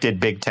scripted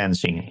Big Ten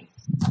scene.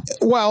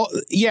 Well,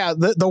 yeah,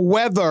 the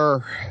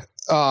weather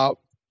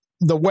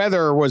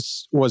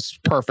was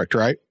perfect,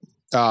 right?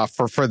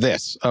 For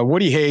this.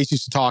 Woody Hayes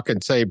used to talk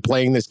and say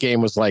playing this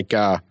game was like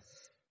going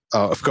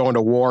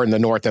to war in the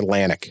North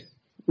Atlantic.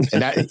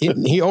 And that,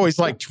 he always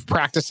liked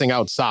practicing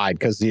outside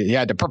because he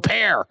had to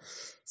prepare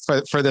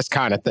for this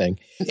kind of thing.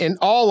 And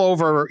all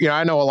over,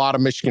 I know a lot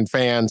of Michigan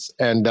fans,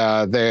 and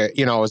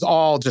it's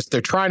all just,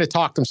 they're trying to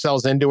talk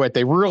themselves into it.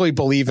 They really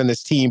believe in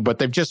this team, but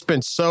they've just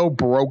been so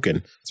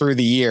broken through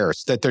the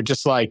years that they're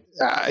just like,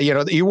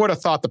 you would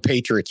have thought the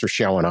Patriots were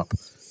showing up.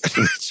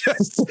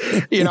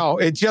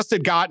 It just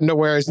had gotten to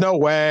where there's no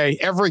way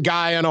every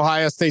guy in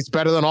Ohio State's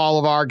better than all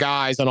of our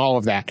guys and all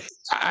of that.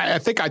 I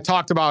think I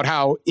talked about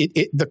how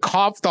the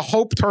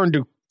hope turned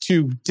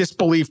to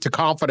disbelief to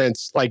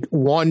confidence, like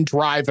one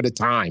drive at a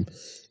time.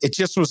 It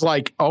just was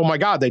like, oh my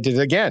God, they did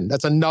it again.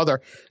 That's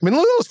another. I mean,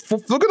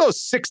 look at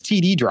those 6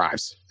 TD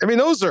drives. I mean,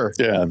 those are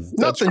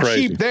nothing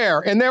cheap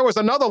there. And there was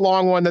another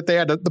long one that they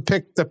had to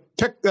pick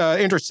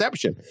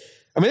interception.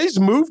 I mean, they just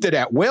moved it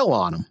at will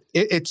on them.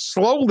 It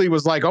slowly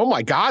was like, oh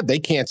my God, they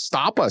can't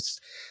stop us.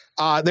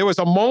 There was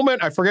a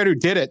moment, I forget who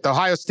did it. The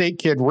Ohio State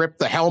kid ripped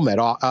the helmet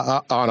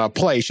on a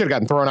play. Should have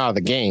gotten thrown out of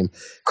the game.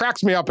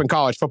 Cracks me up in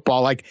college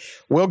football. Like,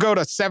 we'll go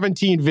to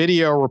 17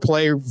 video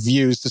replay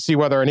views to see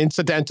whether an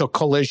incidental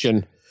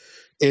collision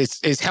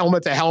is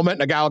helmet to helmet,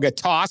 and a guy will get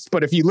tossed.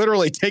 But if you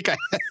literally take a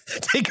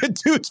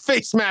dude's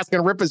face mask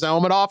and rip his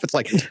helmet off, it's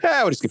like,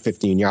 we'll just get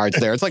 15 yards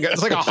there. It's like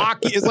a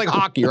hockey. It's like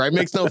hockey, right? It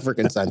makes no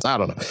freaking sense. I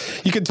don't know.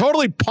 You can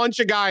totally punch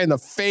a guy in the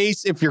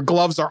face if your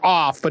gloves are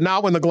off, but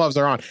not when the gloves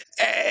are on.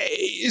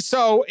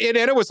 So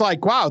it was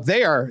like, wow,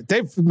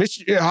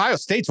 Ohio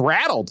State's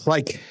rattled.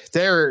 Like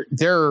they're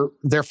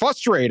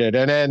frustrated,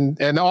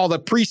 and all the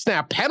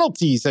pre-snap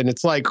penalties, and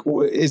it's like,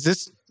 is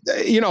this?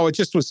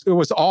 It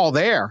was all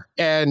there.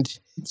 And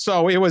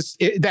so it was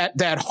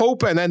that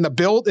hope, and then the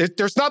build.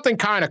 There's nothing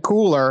kind of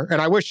cooler.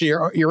 And I wish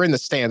you're in the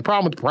stand. The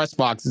problem with the press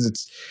box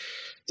is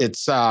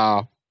it's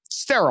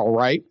sterile,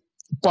 right?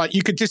 But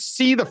you could just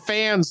see the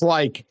fans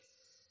like,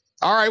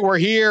 all right, we're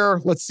here.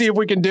 Let's see if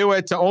we can do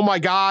it. To oh my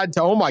God,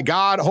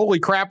 holy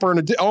crap,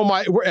 and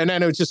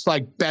then it was just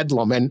like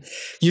bedlam. And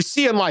you're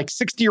seeing like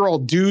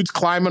 60-year-old dudes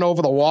climbing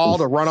over the wall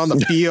to run on the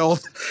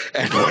field,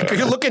 and like,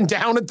 you're looking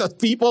down at the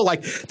people.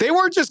 Like they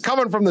weren't just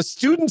coming from the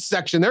student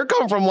section; they're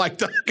coming from like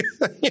the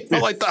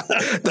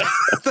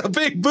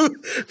big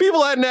booth.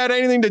 People hadn't had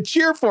anything to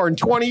cheer for in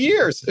 20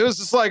 years. It was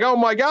just like, oh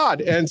my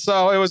God. And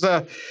so it was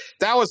that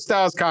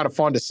was kind of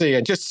fun to see,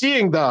 and just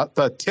seeing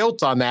the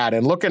tilt on that,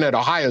 and looking at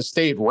Ohio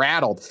State rattled.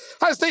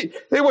 Ohio State,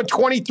 they won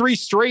 23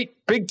 straight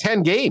Big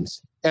Ten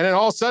games, and then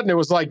all of a sudden it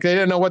was like they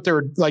didn't know what they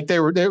were like.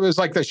 It was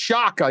like the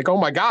shock, like, oh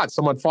my God,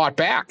 someone fought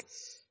back,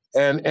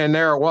 and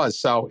there it was.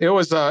 So it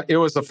was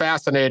a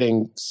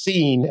fascinating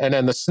scene, and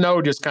then the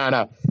snow just kind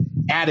of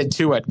added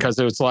to it, because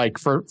it was like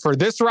for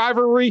this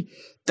rivalry,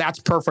 that's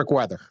perfect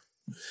weather.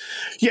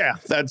 Yeah,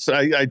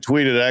 I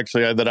tweeted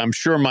actually that I'm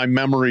sure my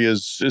memory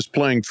is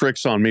playing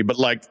tricks on me, but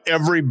like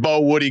every Bo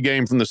Woody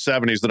game from the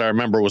 70s that I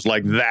remember was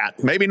like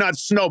that. Maybe not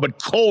snow,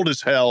 but cold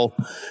as hell,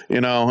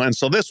 and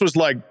so this was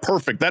like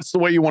perfect. That's the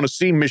way you want to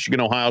see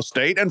Michigan, Ohio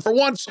State. And for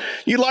once,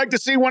 you like to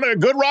see a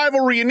good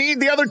rivalry. You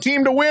need the other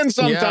team to win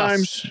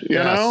sometimes, you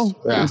know?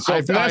 Yeah.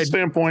 So from that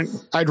standpoint,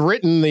 I'd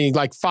written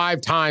like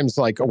 5 times,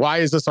 like, why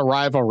is this a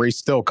rivalry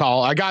still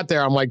called? I got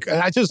there, I'm like,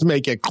 I just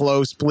make it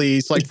close,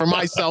 please, like for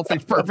my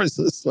selfish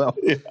purposes. So.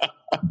 Yeah.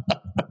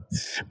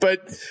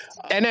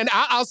 And then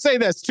I'll say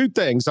this, 2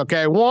 things,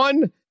 okay?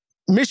 One,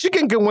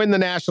 Michigan can win the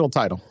national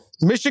title.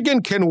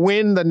 Michigan can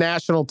win the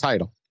national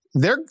title.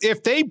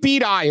 If they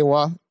beat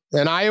Iowa,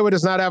 and Iowa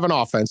does not have an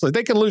offense, like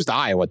they can lose to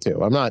Iowa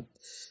too.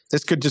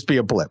 This could just be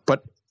a blip,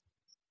 but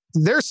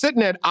they're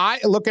sitting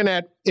looking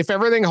at, if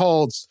everything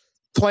holds,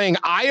 playing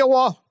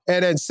Iowa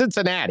and then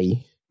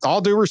Cincinnati.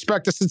 All due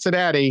respect to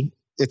Cincinnati,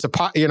 it's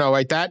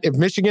like that.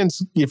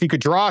 If you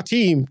could draw a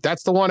team,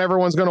 that's the one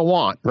everyone's going to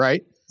want,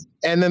 right?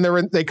 And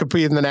then they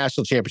compete in the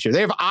national championship.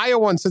 They have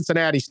Iowa and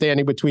Cincinnati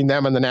standing between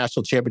them and the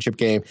national championship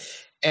game.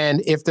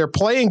 And if they're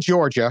playing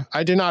Georgia,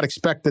 I do not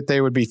expect that they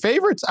would be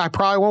favorites. I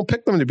probably won't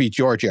pick them to beat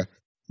Georgia.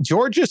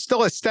 Georgia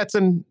still has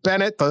Stetson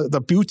Bennett,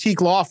 the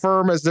boutique law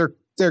firm, as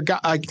their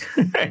guy.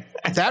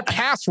 That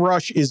pass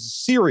rush is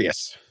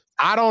serious.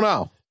 I don't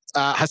know.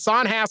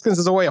 Hassan Haskins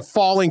is a way of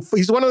falling.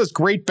 He's one of those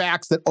great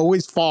backs that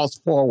always falls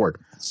forward.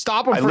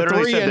 Stop him for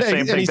 3,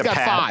 and he's got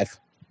Pat. 5.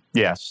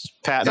 Yes.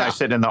 Pat and I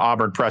sit in the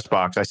Auburn press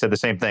box. I said the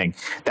same thing.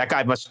 That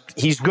guy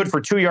he's good for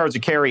 2 yards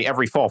of carry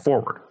every fall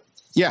forward.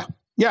 Yeah.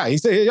 Yeah. He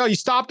said, you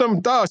stopped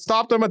him.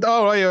 Stopped him.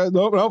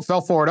 No,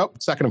 fell forward.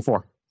 2nd and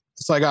 4.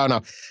 It's like, oh,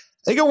 no.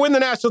 They can win the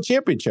national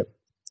championship.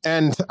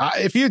 And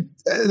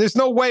there's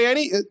no way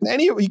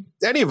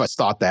any of us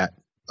thought that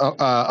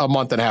a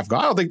month and a half ago.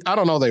 I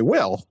don't know they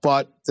will,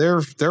 but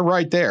they're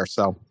right there.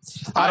 So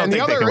I don't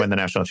think they can win the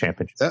national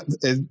championship.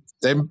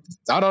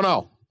 I don't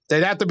know.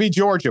 They'd have to beat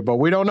Georgia, but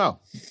we don't know.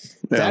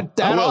 Yeah.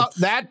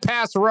 That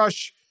pass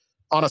rush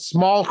on a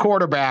small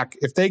quarterback,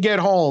 if they get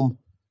home,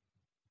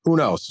 who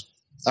knows?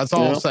 That's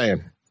all I'm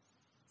saying.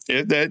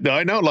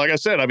 I know. Like I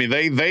said, I mean,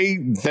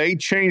 they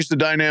changed the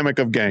dynamic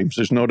of games.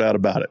 There's no doubt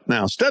about it.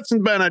 Now,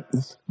 Stetson Bennett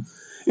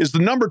is the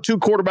number 2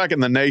 quarterback in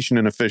the nation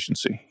in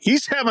efficiency.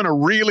 He's having a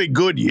really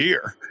good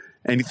year.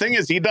 And the thing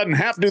is, he doesn't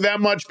have to do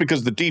that much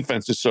because the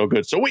defense is so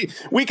good. So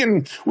we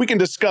can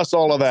discuss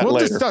all of that later. We'll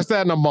discuss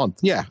that in a month.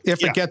 Yeah,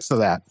 if it gets to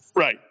that.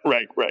 Right.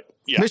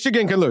 Yeah.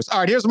 Michigan can lose. All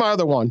right, here's my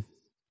other one.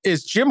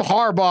 Is Jim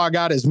Harbaugh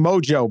got his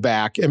mojo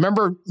back? And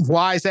remember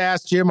Wise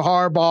asked Jim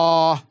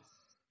Harbaugh,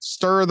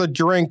 stir the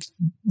drink,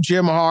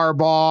 Jim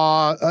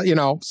Harbaugh,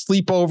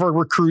 sleepover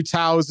recruits'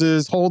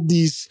 houses, hold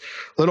these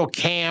little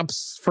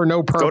camps for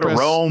no purpose. Go to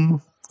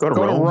Rome. Go to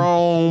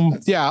Rome.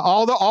 Yeah,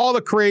 all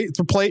the create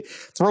to play,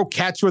 throw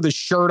catch with his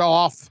shirt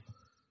off,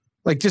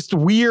 like just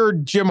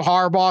weird Jim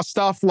Harbaugh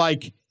stuff.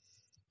 Like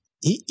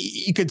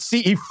you could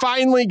see he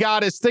finally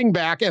got his thing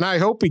back, and I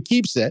hope he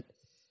keeps it.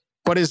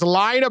 But his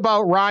line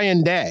about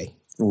Ryan Day,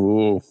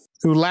 who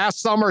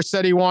last summer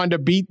said he wanted to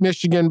beat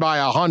Michigan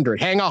by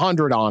 100, hang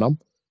 100 on him.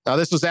 Now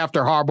this was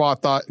after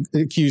Harbaugh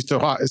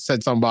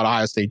said something about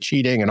Ohio State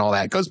cheating and all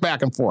that. It goes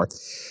back and forth,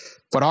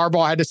 but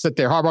Harbaugh had to sit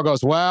there. Harbaugh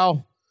goes,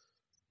 well.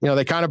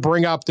 They kind of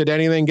bring up, did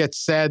anything get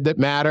said that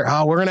mattered?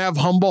 Oh, we're going to have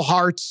humble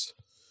hearts.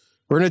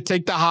 We're going to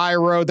take the high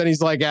road. Then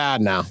he's like,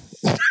 no.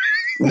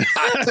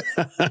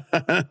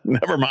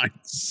 Never mind.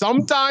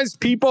 Sometimes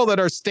people that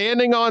are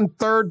standing on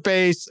third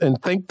base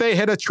and think they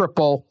hit a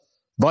triple,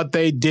 but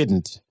they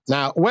didn't.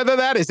 Now, whether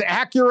that is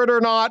accurate or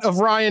not of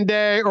Ryan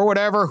Day or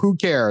whatever, who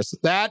cares?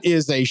 That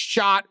is a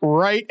shot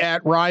right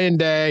at Ryan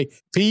Day.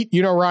 Pete,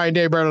 you know Ryan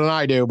Day better than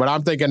I do, but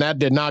I'm thinking that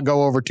did not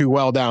go over too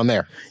well down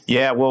there.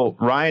 Yeah, well,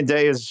 Ryan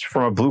Day is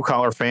from a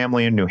blue-collar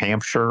family in New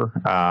Hampshire.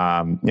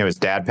 His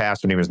dad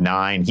passed when he was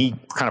 9. He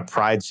kind of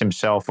prides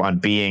himself on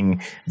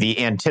being the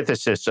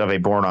antithesis of a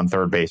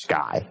born-on-third-base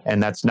guy.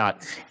 And that's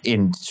not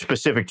in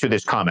specific to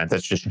this comment.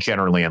 That's just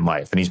generally in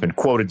life. And he's been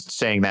quoted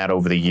saying that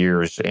over the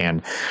years.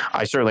 And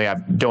I certainly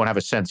don't have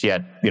a sense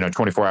yet,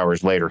 24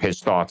 hours later, his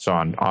thoughts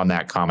on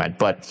that comment.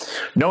 But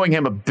knowing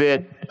him a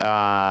bit,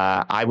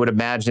 I would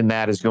imagine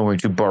that is going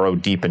to burrow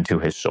deep into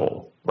his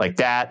soul. Like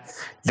that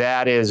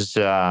is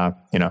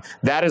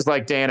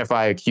like, Dan, if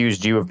I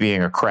accused you of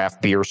being a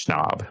craft beer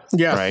snob.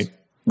 Yes. Right?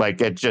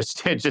 Like it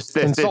just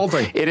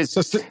insulting. It is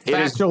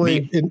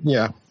factually,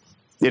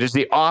 it is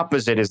the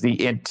opposite, is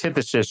the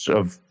antithesis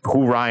of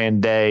who Ryan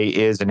Day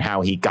is and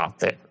how he got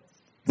there.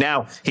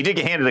 Now, he did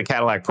get handed a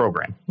Cadillac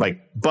program,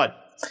 but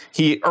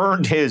he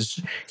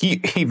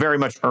very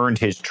much earned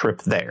his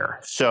trip there.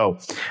 So,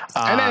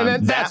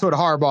 and that's what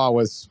Harbaugh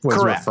was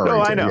correct.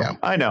 referring to. I know, yeah.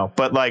 I know,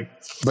 but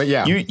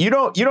yeah, you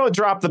don't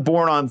drop the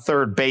born on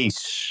third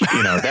base.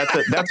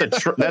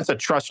 That's a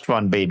trust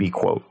fund baby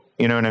quote.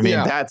 You know what I mean?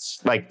 Yeah.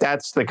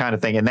 That's the kind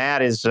of thing. And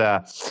that is,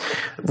 that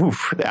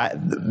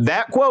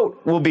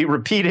quote will be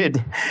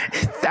repeated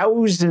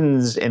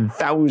thousands and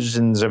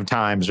thousands of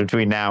times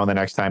between now and the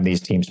next time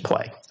these teams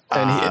play.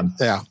 And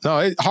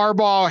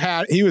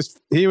Harbaugh he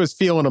was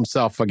feeling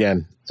himself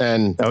again.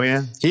 And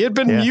he had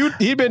been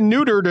he'd been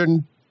neutered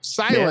and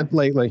silent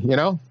lately,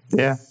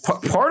 Yeah.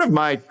 Part of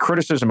my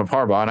criticism of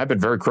Harbaugh, and I've been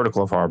very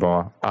critical of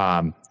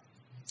Harbaugh,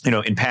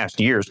 in past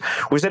years,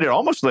 was that it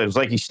almost was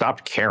like he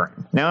stopped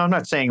caring. Now, I'm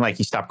not saying like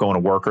he stopped going to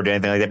work or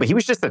anything like that, but he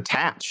was just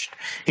attached.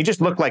 He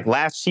just looked like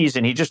last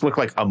season, he just looked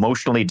like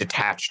emotionally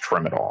detached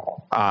from it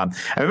all. I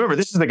remember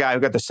this is the guy who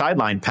got the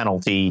sideline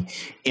penalty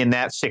in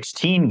that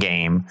 16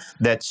 game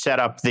that set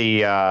up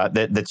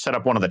that set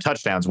up one of the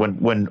touchdowns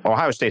when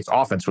Ohio State's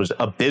offense was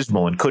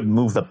abysmal and couldn't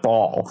move the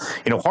ball.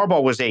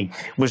 Harbaugh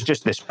was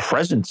just this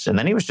presence, and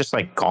then he was just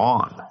like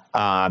gone.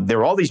 There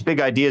were all these big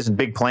ideas and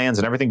big plans,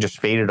 and everything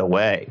just faded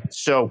away.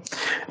 So,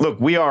 look,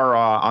 we are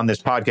on this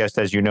podcast,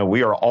 as you know,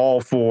 we are all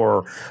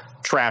for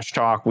trash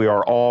talk. We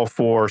are all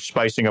for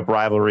spicing up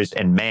rivalries.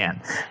 And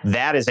man,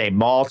 that is a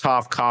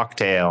Molotov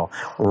cocktail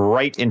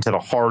right into the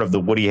heart of the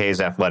Woody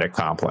Hayes Athletic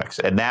Complex.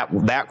 And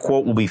that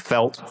quote will be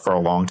felt for a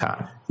long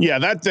time. Yeah,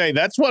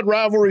 that's what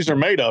rivalries are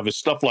made of, is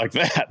stuff like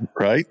that,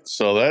 right?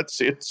 So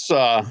it's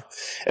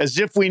as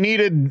if we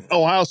needed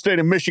Ohio State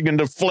and Michigan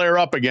to flare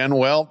up again.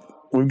 Well,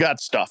 we've got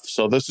stuff.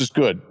 So this is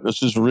good.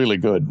 This is really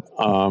good.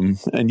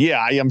 And yeah,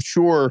 I am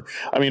sure.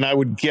 I mean, I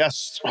would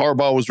guess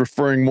Harbaugh was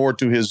referring more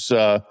to his,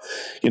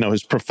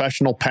 his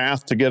professional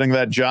path to getting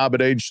that job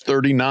at age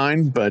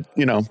 39. But,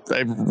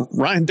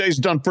 Ryan Day's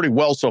done pretty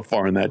well so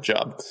far in that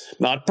job.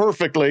 Not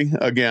perfectly,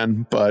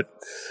 again, but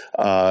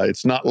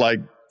it's not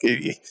like,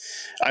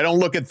 I don't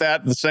look at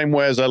that the same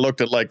way as I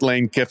looked at like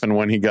Lane Kiffin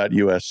when he got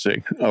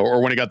USC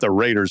or when he got the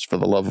Raiders, for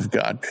the love of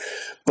God.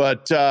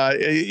 But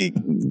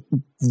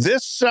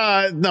this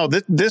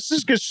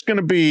is just going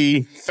to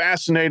be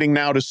fascinating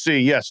now to see.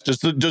 Yes,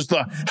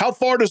 how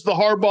far does the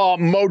Harbaugh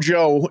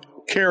mojo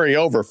carry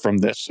over from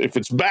this? If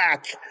it's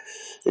back,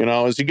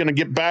 is he going to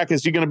get back?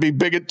 Is he going to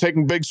be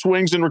taking big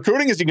swings in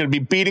recruiting? Is he going to be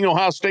beating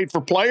Ohio State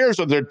for players?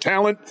 Are their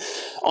talent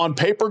on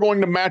paper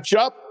going to match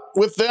up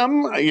with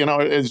them?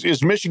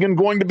 Is Michigan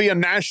going to be a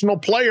national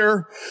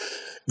player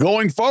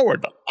going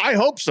forward? I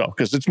hope so,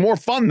 because it's more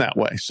fun that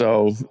way.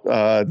 So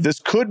this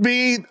could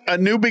be a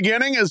new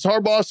beginning, as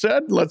Harbaugh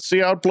said. Let's see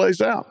how it plays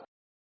out.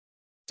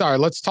 Sorry,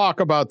 let's talk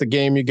about the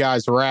game you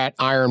guys were at,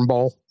 Iron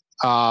Bowl.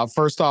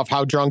 First off,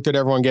 how drunk did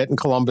everyone get in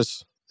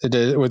Columbus? Did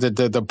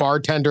the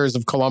bartenders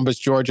of Columbus,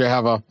 Georgia,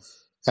 have a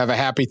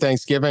happy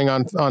Thanksgiving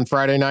on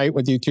Friday night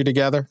with you two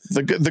together?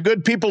 The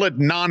good people at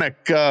Nonic,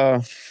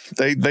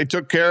 they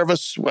took care of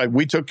us.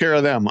 We took care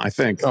of them, I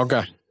think.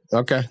 Okay.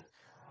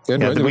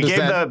 Yeah, we gave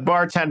the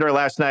bartender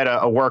last night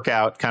a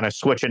workout, kind of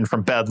switching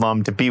from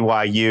Bedlam to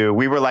BYU.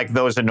 We were like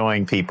those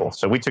annoying people,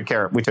 so we took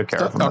care of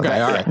them. Okay,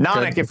 all right.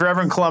 Nonic, if you're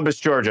ever in Columbus,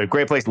 Georgia,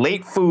 great place.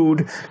 Late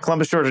food,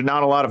 Columbus, Georgia,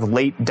 not a lot of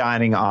late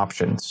dining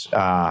options.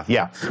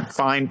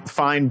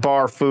 Fine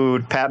bar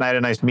food. Pat and I had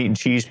a nice meat and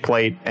cheese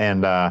plate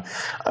and a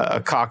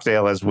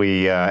cocktail as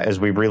we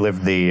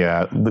relived the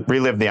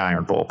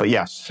Iron Bowl. But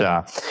yes,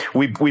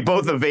 we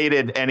both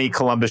evaded any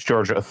Columbus,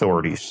 Georgia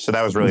authorities, so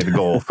that was really the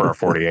goal for our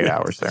 48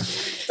 hours there.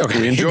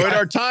 Okay. We enjoyed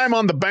our time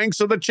on the banks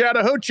of the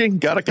Chattahoochee.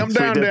 Got to come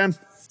down, Dan.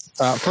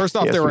 First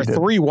off, there were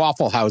 3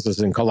 Waffle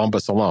Houses in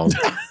Columbus alone.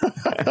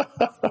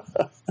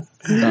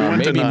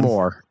 Maybe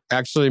more.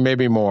 Actually,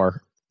 maybe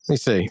more. Let me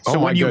see. So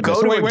when you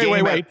go to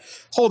wait.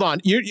 Hold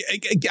on.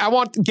 I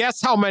want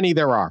guess how many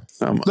there are.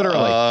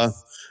 Literally.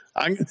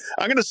 I'm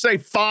going to say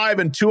 5,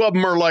 and 2 of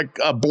them are like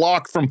a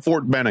block from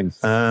Fort Benning.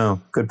 Oh,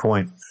 good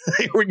point.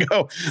 Here we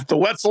go. The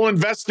Wetzel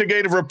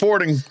investigative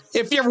reporting.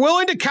 If you're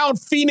willing to count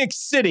Phoenix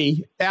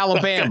City,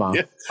 Alabama,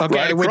 okay,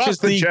 Right which across is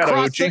the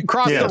Chattahoochee.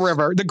 across Yes. the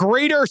river, the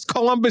greater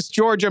Columbus,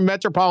 Georgia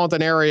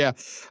metropolitan area,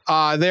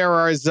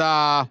 there is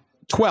 12.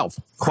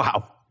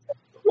 Wow.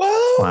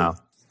 Whoa. Wow.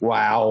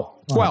 Wow.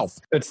 12.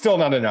 It's still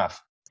not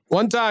enough.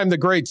 One time, the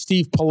great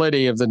Steve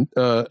Politti of the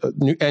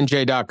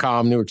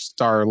NJ.com, Newark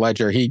Star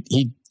Ledger,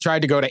 he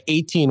tried to go to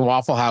 18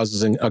 Waffle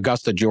Houses in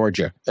Augusta,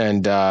 Georgia,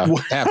 and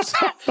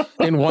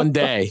in one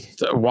day.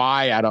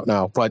 Why? I don't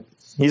know. But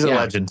He's a yeah.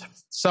 legend.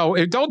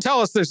 So don't tell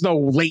us there's no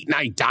late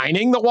night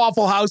dining. The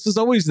Waffle House is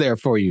always there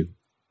for you.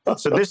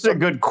 So this is a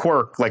good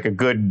quirk, like a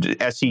good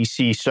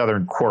SEC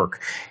Southern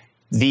quirk.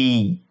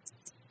 You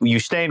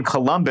stay in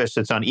Columbus,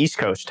 it's on East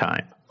Coast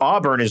time.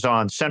 Auburn is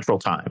on Central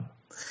time.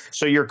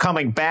 So you're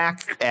coming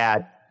back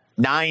at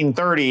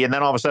 9:30, and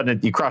then all of a sudden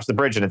you cross the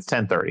bridge and it's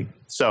 10:30.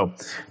 So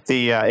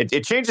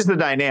it changes the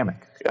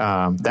dynamic.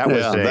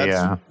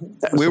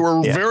 We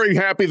were very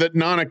happy that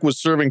Nanak was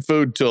serving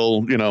food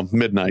till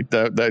midnight.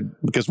 That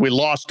because we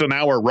lost an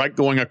hour right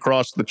going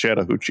across the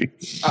Chattahoochee.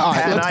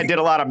 Pat and I did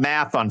a lot of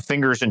math on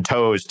fingers and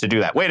toes to do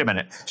that. Wait a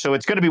minute. So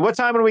it's going to be what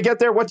time when we get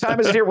there? What time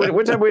is it here?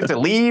 What time we have to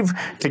leave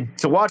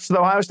to watch the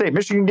Ohio State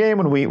Michigan game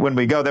when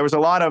we go? There was a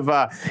lot of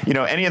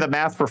any of the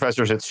math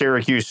professors at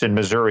Syracuse and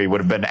Missouri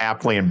would have been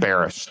aptly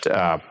embarrassed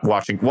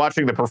watching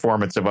the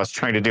performance of us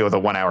trying to deal with a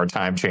 1 hour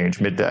time change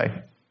midday.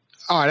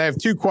 All right, I have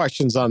 2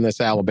 questions on this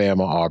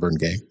Alabama-Auburn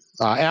game.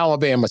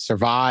 Alabama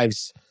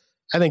survives.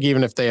 I think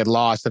even if they had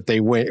lost, if they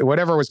win,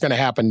 whatever was going to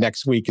happen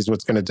next week is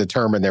what's going to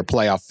determine their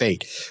playoff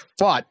fate.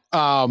 But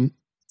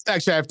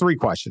actually, I have 3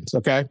 questions,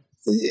 okay?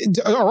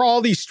 Are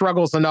all these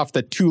struggles enough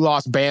that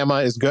 2-loss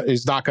Bama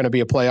is not going to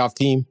be a playoff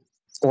team?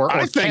 Or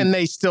can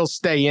they still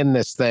stay in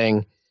this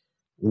thing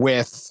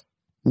with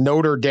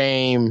Notre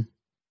Dame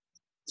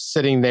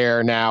sitting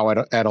there now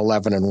at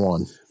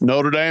 11-1?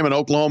 Notre Dame and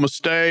Oklahoma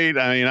State.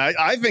 I mean,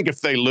 I think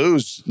if they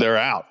lose, they're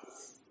out.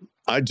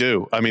 I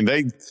do. I mean,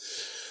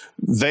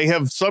 they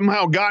have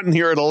somehow gotten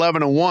here at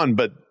 11-1.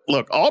 But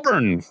look,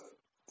 Auburn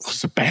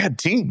was a bad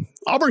team.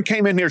 Auburn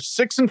came in here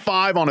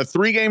 6-5 on a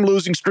 3-game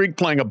losing streak,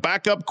 playing a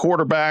backup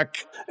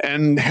quarterback,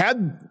 and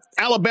had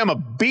Alabama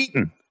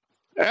beaten.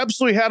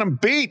 Absolutely had them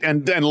beat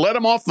and let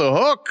them off the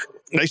hook.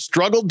 They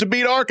struggled to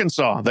beat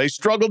Arkansas. They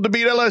struggled to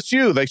beat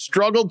LSU. They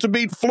struggled to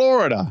beat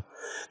Florida.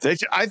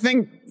 I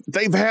think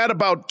they've had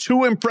about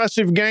 2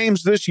 impressive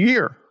games this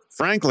year.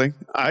 Frankly,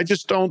 I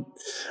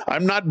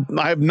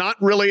have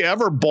not really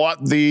ever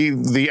bought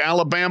the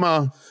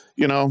Alabama,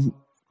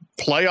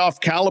 playoff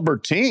caliber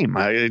team.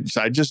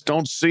 I just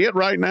don't see it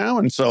right now.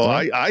 And so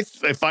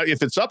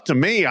if it's up to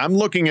me, I'm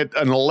looking at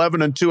an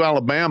 11-2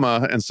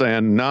 Alabama and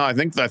saying, no, I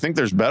think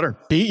there's better.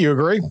 Pete, you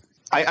agree?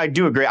 I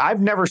do agree. I've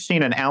never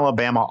seen an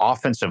Alabama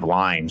offensive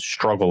line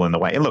struggle in the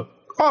way. And look,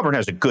 Auburn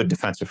has a good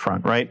defensive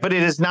front, right? But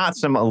it is not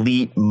some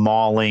elite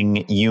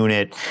mauling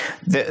unit.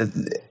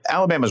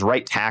 Alabama's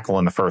right tackle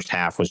in the first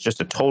half was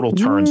just a total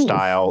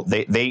turnstile.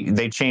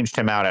 They changed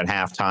him out at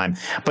halftime,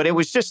 but it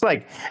was just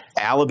like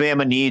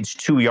Alabama needs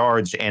 2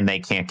 yards and they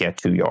can't get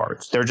 2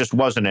 yards. There just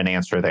wasn't an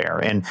answer there.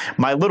 And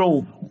my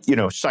little,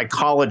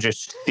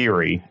 psychologist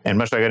theory, and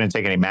much like I didn't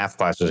take any math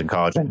classes in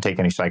college, I didn't take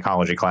any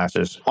psychology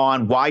classes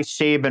on why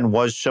Saban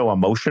was so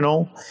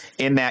emotional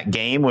in that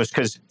game was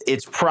because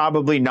it's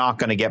probably not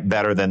going to get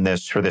better than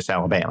this for this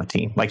Alabama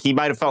team. Like he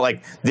might have felt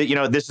like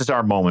this is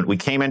our moment. We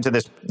came into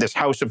this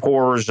house of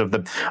horrors of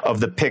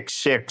the pick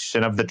six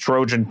and of the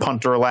Trojan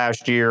punter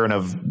last year and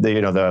of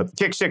the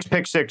pick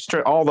six,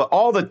 all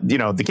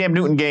the Cam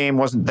Newton game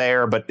wasn't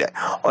there, but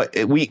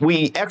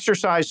we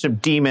exercised some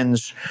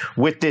demons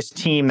with this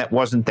team that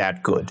wasn't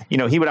that good.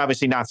 He would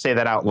obviously not say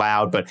that out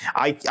loud, but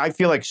I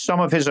feel like some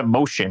of his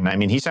emotion, I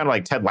mean, he sounded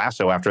like Ted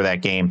Lasso after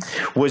that game,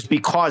 was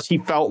because he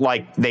felt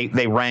like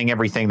they rang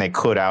everything they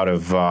could out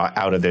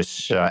of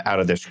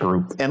this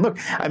group. And look,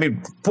 I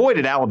mean, boy,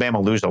 did Alabama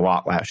lose a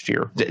lot last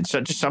year.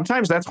 So just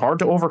sometimes that's hard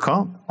to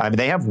overcome. I mean,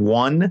 they have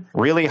one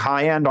really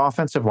high-end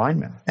offensive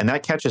lineman, and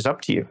that catches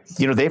up to you.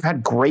 They've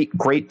had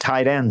great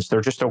tight ends.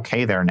 They're just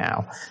okay there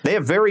now. They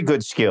have very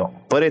good skill,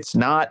 but it's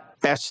not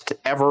best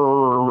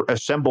ever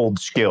assembled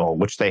skill,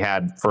 which they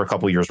had for a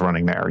couple years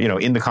running there,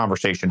 in the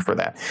conversation for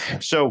that.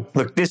 So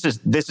look, this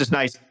is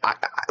nice.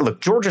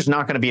 Look, Georgia's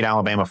not going to beat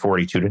Alabama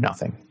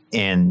 42-0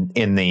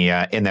 in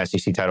the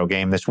SEC title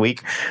game this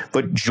week,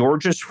 but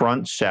Georgia's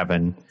front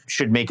 7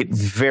 should make it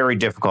very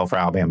difficult for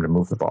Alabama to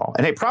move the ball.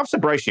 And hey, props to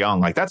Bryce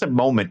Young. Like, that's a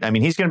moment. I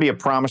mean, he's going to be a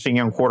promising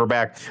young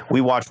quarterback. We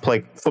watched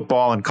play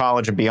football in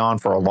college and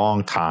beyond for a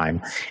long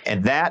time.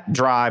 And that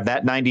drive,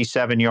 that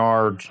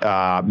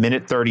 97-yard,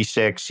 minute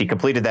 36, he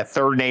completed that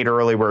 3rd and 8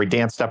 early where he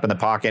danced up in the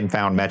pocket and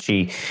found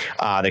Mechie.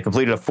 They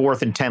completed a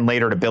 4th and 10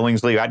 later to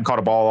Billingsley, who hadn't caught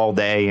a ball all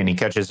day, and he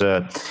catches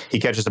a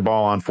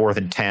ball on 4th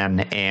and 10.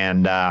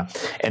 And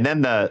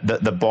then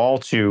the ball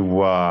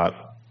to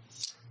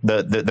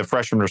the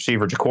freshman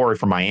receiver Ja'Cory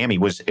from Miami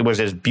was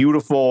as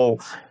beautiful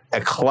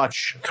a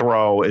clutch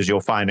throw as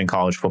you'll find in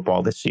college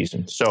football this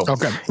season. So,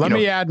 okay, let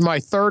me add my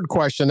third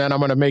question, then I'm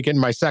going to make it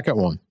my second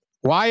one.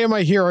 Why am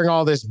I hearing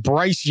all this?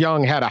 Bryce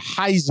Young had a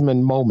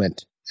Heisman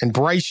moment, and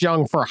Bryce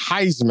Young for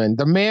Heisman.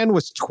 The man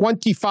was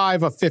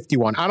 25 of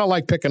 51. I don't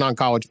like picking on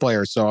college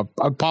players, so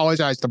I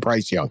apologize to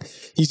Bryce Young.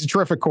 He's a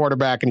terrific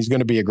quarterback, and he's going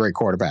to be a great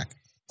quarterback.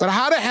 But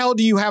how the hell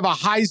do you have a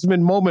Heisman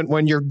moment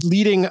when you're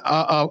leading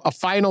a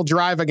final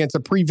drive against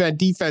a prevent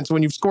defense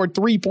when you've scored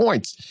 3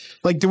 points?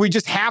 Like, do we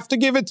just have to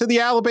give it to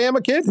the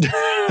Alabama kid?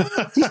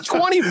 He's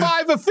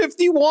 25 of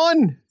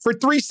 51 for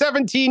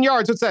 317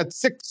 yards. What's that?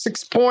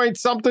 6 point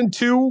something,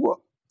 2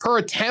 per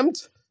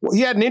attempt? Well, he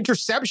had an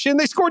interception.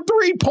 They scored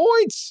 3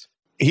 points.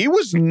 He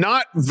was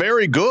not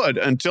very good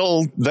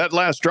until that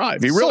last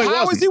drive. He really wasn't.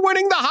 So how is he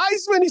winning the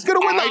Heisman? He's going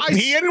to win the Heisman.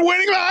 He isn't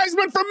winning the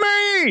Heisman from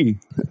me.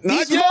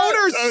 These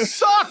voters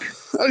suck.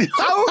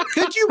 How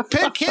could you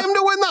pick him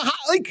to win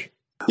the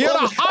you had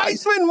a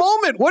Heisman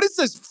moment? What is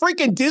this,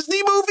 freaking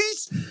Disney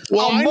movies?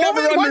 Well, I never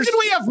understood. Why should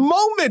we have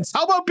moments?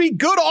 How about be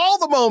good all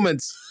the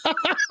moments?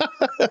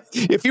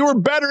 If you were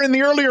better in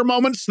the earlier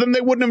moments, then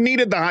they wouldn't have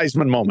needed the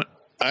Heisman moment.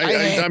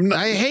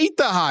 I hate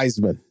the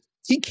Heisman.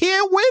 He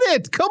can't win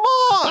it. Come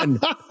on.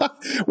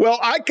 Well,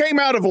 I came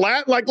out of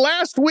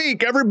last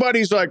week.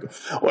 Everybody's like,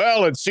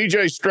 well, it's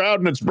C.J. Stroud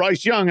and it's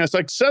Bryce Young. I was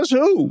like, says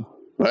who?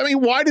 I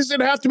mean, why does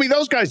it have to be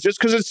those guys? Just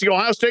because it's the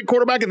Ohio State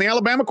quarterback and the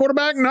Alabama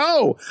quarterback?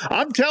 No,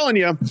 I'm telling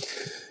you.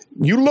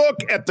 You look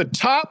at the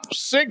top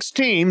 6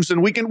 teams,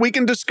 and we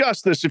can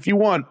discuss this if you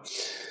want.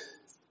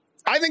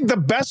 I think the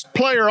best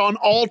player on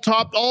all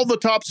the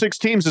top 6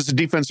 teams is a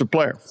defensive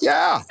player.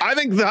 Yeah. I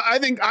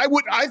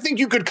think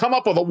you could come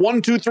up with a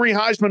 1, 2, 3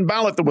 Heisman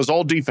ballot that was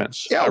all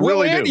defense. Yeah, I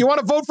really do. You want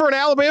to vote for an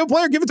Alabama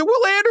player? Give it to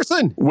Will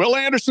Anderson. Will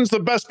Anderson's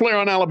the best player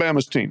on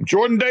Alabama's team.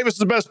 Jordan Davis is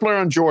the best player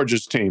on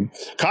Georgia's team.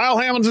 Kyle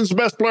Hamilton's the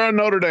best player on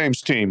Notre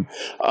Dame's team.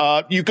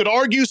 You could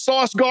argue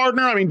Sauce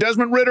Gardner. I mean,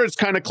 Desmond Ridder, it's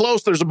kind of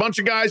close. There's a bunch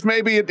of guys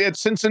maybe at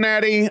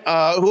Cincinnati.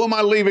 Who am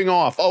I leaving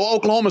off? Oh,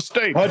 Oklahoma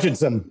State.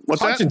 Hutchinson.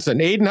 What's Hutchinson,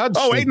 that? Aiden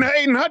Hutchinson. Oh,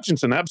 Aiden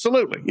Hutchinson,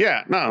 absolutely.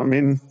 Yeah, no, I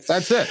mean.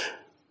 That's it.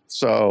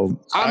 So,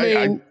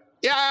 I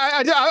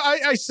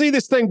see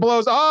this thing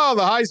blows. Oh,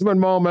 the Heisman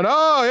moment.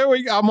 Oh, here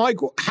we go. I'm like,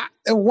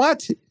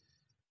 what?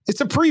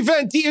 It's a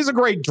prevent. He is a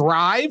great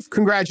drive.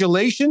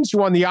 Congratulations. You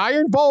won the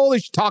Iron Bowl. They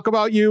should talk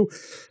about you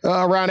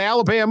around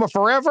Alabama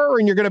forever,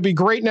 and you're going to be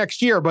great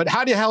next year. But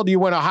how the hell do you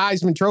win a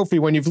Heisman Trophy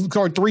when you've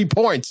scored 3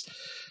 points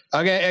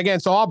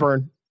against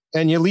Auburn?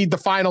 And you lead the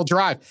final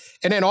drive,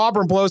 and then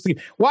Auburn blows the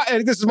game. Why?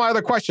 And this is my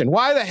other question: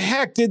 why the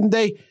heck didn't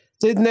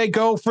they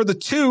go for the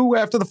 2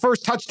 after the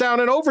first touchdown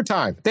in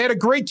overtime? They had a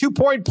great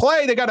 2-point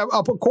play. They got a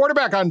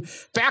quarterback on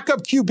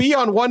backup QB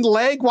on one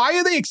leg. Why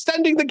are they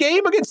extending the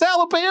game against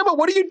Alabama?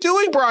 What are you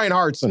doing, Brian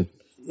Hartson?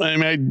 They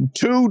made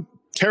 2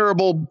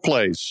 terrible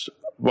plays,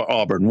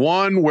 Auburn.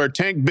 One where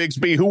Tank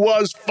Bigsby, who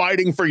was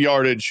fighting for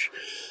yardage,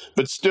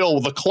 but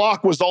still the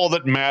clock was all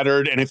that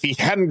mattered, and if he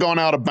hadn't gone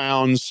out of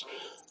bounds,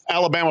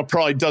 Alabama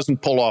probably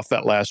doesn't pull off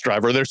that last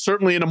drive, or they're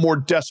certainly in a more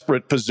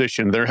desperate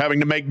position. They're having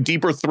to make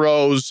deeper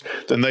throws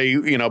than they,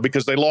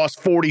 because they lost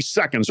 40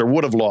 seconds or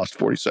would have lost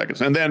 40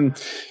 seconds. And then,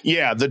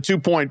 the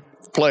 2-point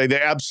play they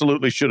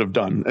absolutely should have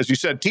done. As you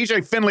said,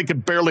 TJ Finley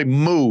could barely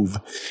move.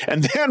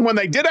 And then when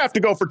they did have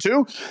to go for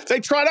 2, they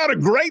tried out a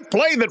great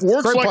play that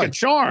works like a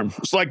charm.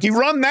 It's like you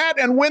run that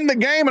and win the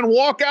game and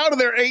walk out of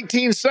there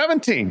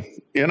 18-17,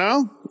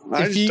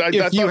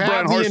 If you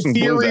have the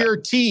inferior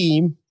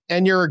team,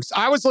 and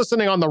I was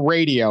listening on the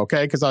radio,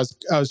 okay, because I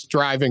was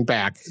driving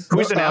back.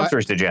 Whose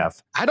announcers did you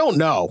have? I don't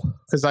know,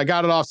 because I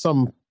got it off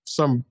some.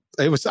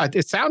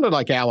 It sounded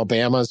like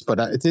Alabama's, but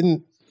it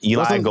didn't.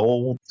 Eli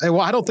Gold.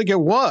 Well, I don't think it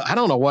was. I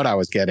don't know what I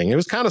was getting. It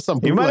was kind of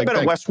something. You might have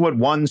been a Westwood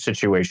One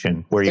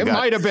situation where you. It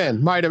might have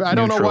been. I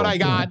don't know what I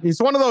got. It's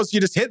one of those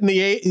you just hitting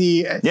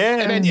the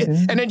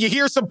and then you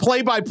hear some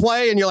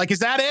play-by-play and you're like, is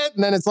that it?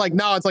 And then it's like,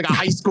 no, it's like a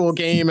high school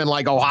game in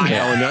like Ohio,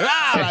 and you're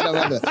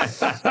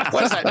like,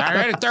 what is that?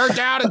 I had a 3rd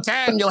down and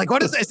 10. You're like,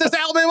 what is this? Is this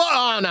Alabama?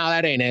 Oh no,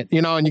 that ain't it.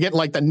 And you're getting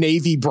like the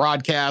Navy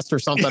broadcast or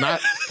something.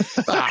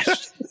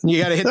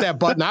 You got to hit that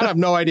button. I have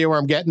no idea where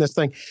I'm getting this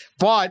thing,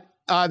 but.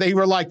 They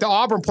were like, the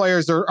Auburn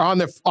players are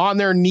on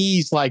their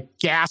knees, like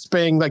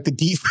gasping, like the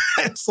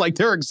defense, like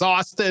they're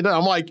exhausted.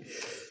 I'm like,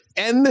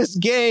 end this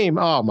game.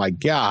 Oh my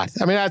God.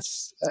 I mean,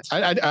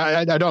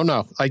 I don't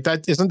know. Like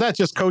that, isn't that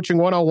just coaching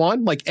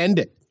 101? Like end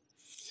it.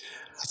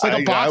 It's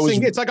like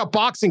it's like a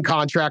boxing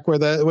contract where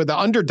the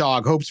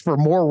underdog hopes for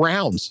more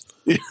rounds.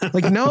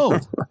 Like, no.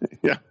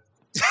 Yeah.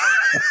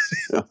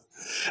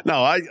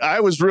 No, I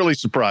was really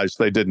surprised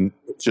they didn't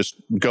just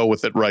go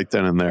with it right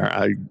then and there.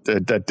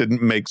 That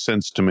didn't make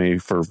sense to me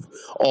for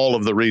all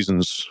of the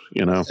reasons,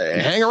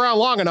 Hang around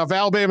long enough,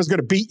 Alabama's going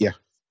to beat you.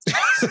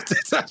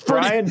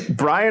 Brian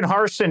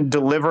Harsin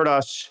delivered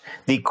us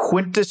the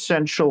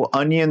quintessential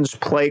Onions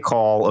play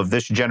call of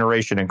this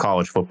generation in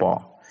college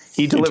football.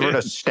 He delivered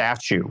a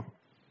statue,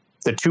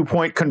 the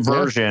 2-point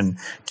conversion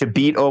to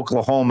beat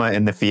Oklahoma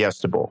in the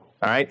Fiesta Bowl.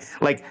 All right.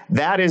 Like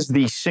that is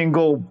the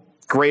single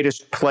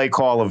greatest play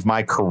call of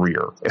my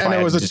career. And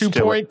it was a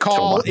 2-point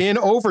call in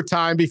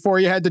overtime before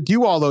you had to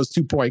do all those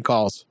 2-point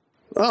calls.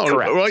 Oh,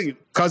 correct.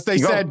 Because they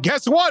said,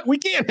 guess what? We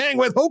can't hang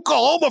with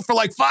Oklahoma for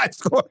like five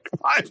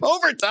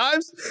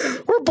overtimes.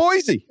 We're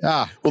Boise.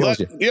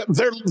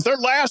 Their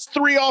last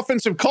 3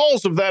 offensive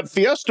calls of that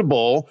Fiesta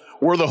Bowl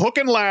were the hook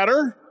and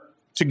ladder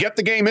to get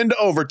the game into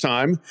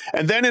overtime,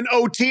 and then in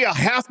OT, a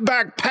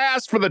halfback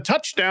pass for the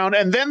touchdown,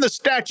 and then the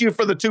statue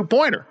for the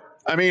 2-pointer.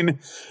 I mean,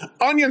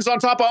 onions on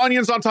top of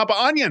onions on top of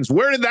onions.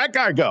 Where did that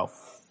guy go?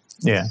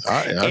 Yeah.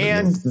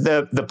 And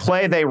the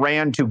play they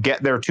ran to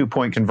get their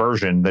 2-point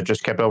conversion that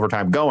just kept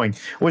overtime going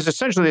was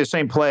essentially the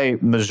same play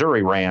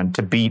Missouri ran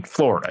to beat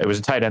Florida. It was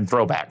a tight end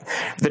throwback.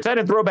 The tight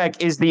end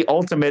throwback is the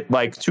ultimate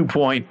like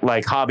 2-point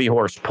like hobby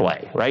horse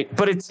play, right?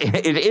 But it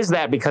is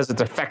that because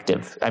it's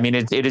effective. I mean,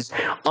 it is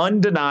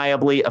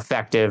undeniably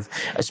effective,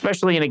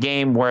 especially in a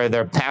game where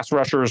their pass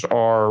rushers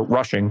are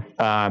rushing.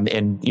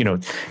 And you know,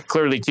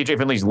 clearly TJ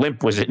Finley's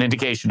limp was an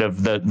indication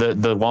of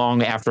the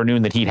long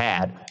afternoon that he'd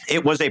had.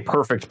 It was a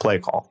perfect play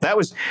call. That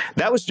was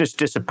just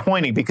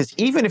disappointing because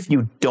even if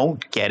you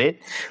don't get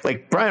it,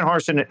 like Brian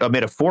Harsin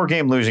amid a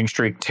 4-game losing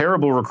streak,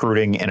 terrible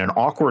recruiting, and an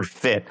awkward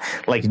fit,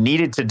 like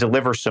needed to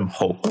deliver some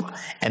hope.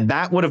 And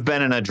that would have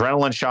been an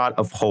adrenaline shot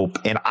of hope.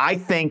 And I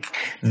think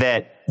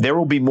that there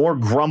will be more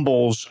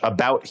grumbles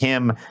about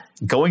him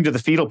going to the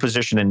fetal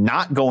position and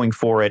not going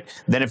for it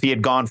than if he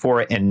had gone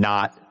for it and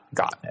not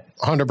gotten it.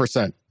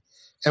 100%.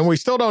 And we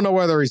still don't know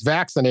whether he's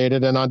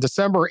vaccinated. And on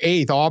December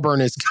 8th, Auburn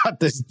has got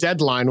this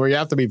deadline where you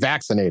have to be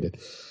vaccinated.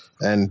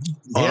 And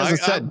he hasn't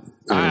said,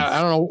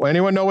 I don't know.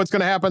 Anyone know what's going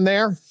to happen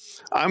there?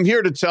 I'm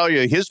here to tell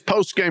you his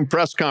post-game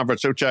press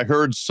conference, which I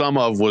heard some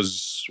of,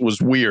 was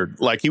weird.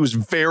 Like, he was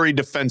very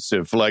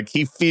defensive. Like,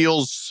 he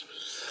feels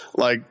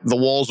like the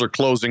walls are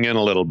closing in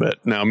a little bit.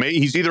 Now,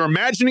 he's either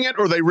imagining it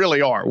or they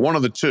really are. One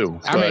of the two.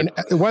 I mean,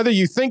 whether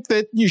you think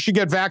that you should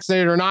get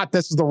vaccinated or not,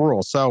 this is the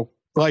rule. So,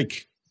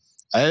 like,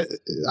 I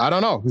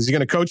don't know. Is he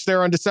going to coach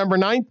there on December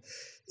 9th?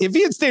 If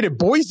he had stayed at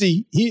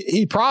Boise,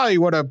 he probably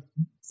would have,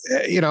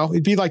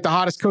 he'd be like the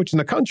hottest coach in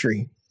the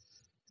country.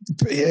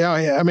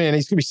 I mean,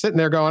 he's going to be sitting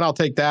there going, I'll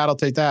take that. I'll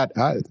take that.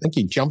 I think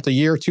he jumped a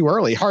year too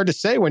early. Hard to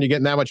say when you're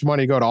getting that much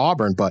money to go to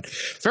Auburn, but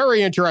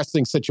very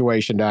interesting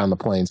situation down in the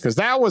Plains because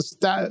there was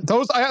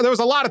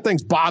a lot of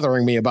things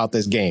bothering me about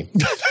this game.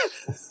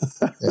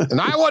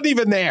 And I wasn't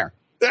even there.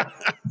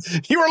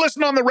 You were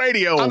listening on the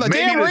radio. On the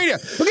damn radio.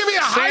 Well, give me a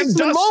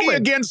Heisman moment.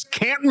 Against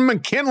Canton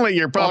McKinley,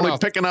 you're probably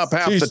picking up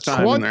half the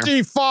time.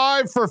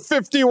 25 for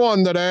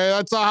 51 today.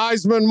 That's a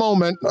Heisman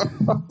moment.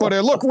 But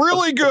it looked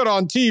really good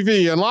on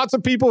TV, and lots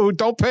of people who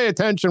don't pay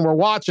attention were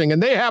watching,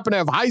 and they happen to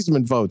have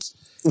Heisman votes.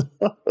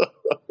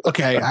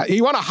 Okay,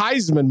 you want a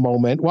Heisman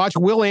moment? Watch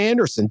Will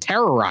Anderson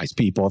terrorize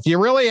people. If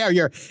you really have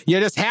you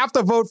just have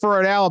to vote for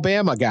an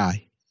Alabama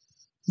guy.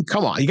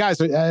 Come on, you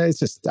guys. It's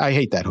just, I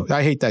hate that.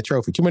 I hate that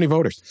trophy. Too many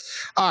voters.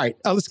 All right,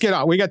 let's get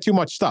on. We got too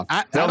much stuff.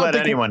 Don't let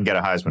anyone get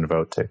a Heisman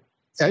vote, too.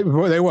 They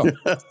will.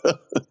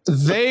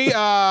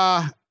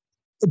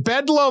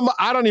 Bedlam,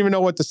 I don't even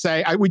know what to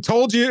say. We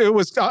told you it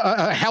was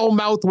a hell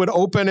mouth would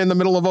open in the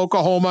middle of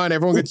Oklahoma and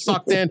everyone gets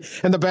sucked in.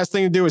 And the best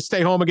thing to do is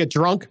stay home and get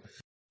drunk.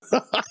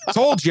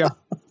 Told you.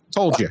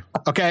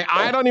 Okay,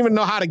 I don't even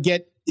know how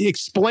to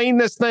explain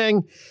this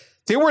thing.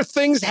 There were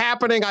things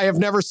happening I have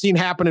never seen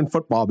happen in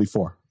football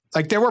before.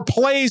 Like there were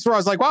plays where I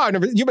was like, wow,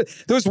 there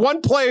was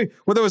one play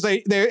where there was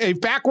a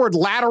backward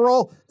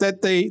lateral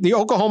that the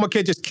Oklahoma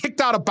kid just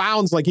kicked out of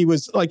bounds like he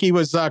was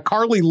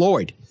Carly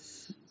Lloyd.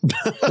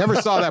 Never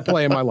saw that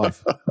play in my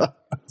life.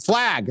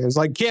 Flag. It was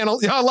like, you're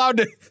not allowed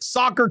to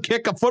soccer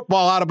kick a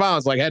football out of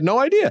bounds. Like I had no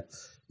idea.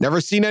 Never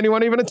seen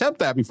anyone even attempt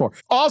that before.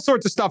 All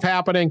sorts of stuff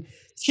happening.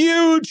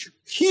 Huge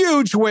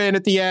win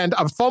at the end.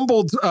 A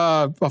fumbled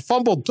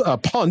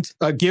punt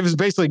gives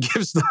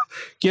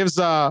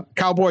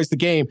Cowboys the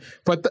game.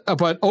 But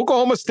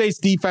Oklahoma State's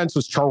defense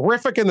was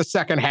terrific in the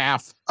second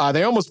half.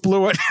 They almost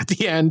blew it at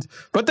the end,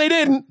 but they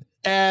didn't.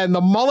 And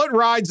the mullet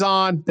rides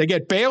on. They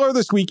get Baylor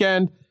this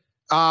weekend.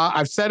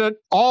 I've said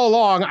it all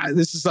along.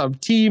 This is a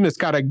team that's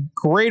got a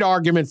great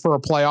argument for a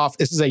playoff.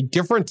 This is a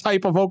different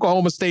type of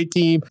Oklahoma State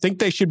team. I think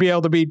they should be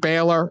able to beat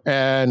Baylor,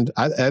 and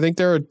I think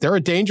they're a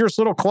dangerous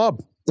little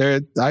club.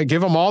 I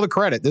give them all the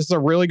credit. This is a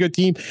really good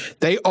team.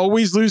 They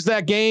always lose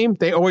that game.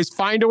 They always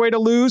find a way to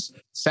lose.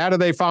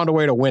 Saturday found a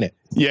way to win it.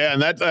 Yeah,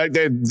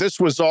 and this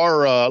was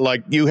our,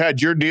 you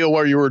had your deal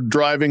where you were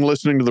driving,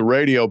 listening to the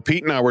radio.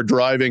 Pete and I were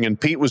driving, and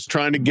Pete was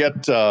trying to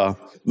get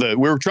we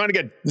were trying to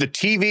get the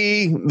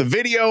TV, the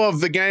video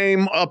of the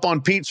game up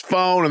on Pete's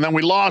phone, and then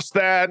we lost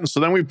that. And so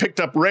then we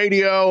picked up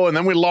radio, and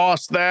then we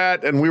lost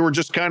that. And we were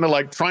just kind of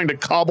like trying to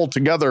cobble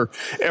together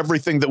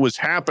everything that was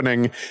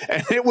happening.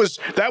 And that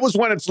was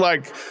when it's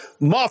like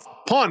muff,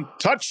 punt,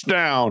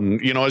 touchdown,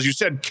 as you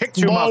said, kick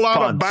the ball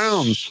out of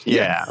bounds.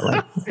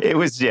 Yeah. It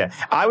was,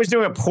 I was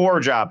doing a poor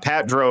job.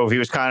 Pat drove. He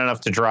was kind enough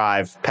to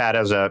drive. Pat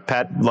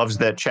loves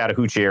that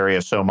Chattahoochee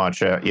area so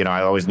much.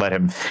 I always let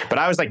him. But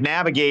I was like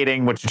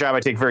navigating, which is a job I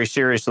take very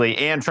seriously,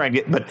 and trying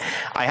to but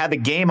I had the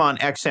game on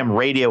XM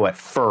radio at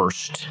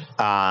first.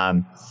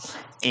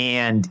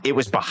 and it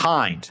was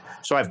behind.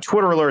 So I have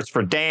Twitter alerts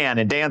for Dan,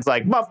 and Dan's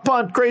like, muff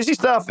punt, crazy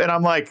stuff. And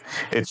I'm like,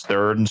 it's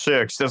 3rd and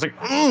 6. I was like,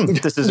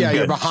 this isn't good.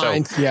 You're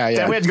behind. So yeah.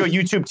 Then we had to go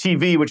YouTube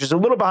TV, which is a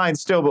little behind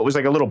still, but was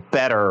like a little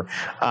better.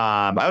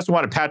 I also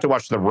wanted Pat to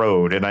watch The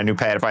Road, and I knew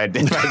Pat, if I had the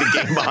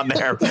game on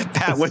there,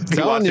 Pat would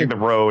be watching The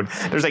Road.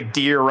 There's like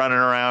deer running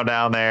around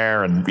down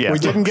there. And yeah, we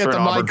didn't get the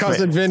My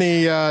Cousin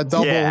Vinny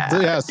double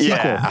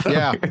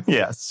sequel.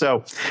 Yeah.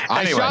 So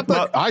anyway,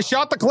 I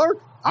shot the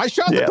clerk.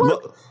 The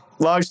clerk.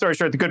 Long story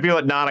short, the good people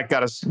at Nonic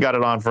got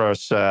it on for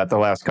us at the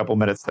last couple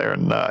minutes there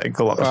in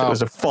Columbus. It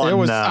was a fun.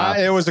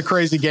 It was a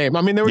crazy game.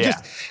 I mean,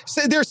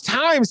 there's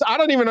times I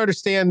don't even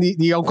understand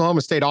the Oklahoma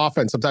State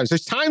offense. Sometimes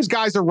there's times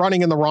guys are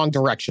running in the wrong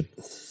direction.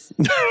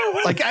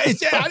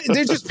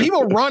 There's just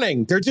people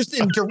running. They're just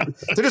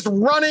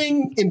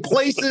running in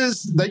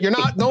places that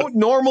don't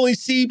normally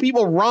see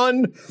people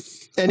run.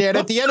 And yet,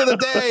 at the end of the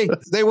day,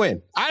 they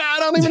win. I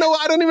don't even know.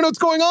 I don't even know what's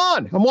going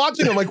on. I'm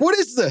watching them like, what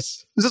is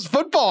this? Is this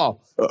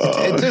football?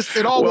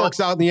 It all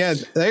works out in the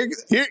end.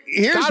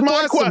 Here's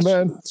my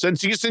question: man.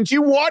 Since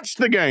you watched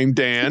the game,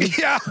 Dan,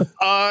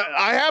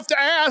 I have to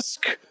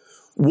ask: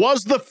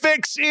 was the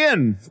fix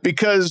in?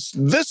 Because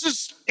this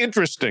is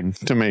interesting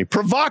to me,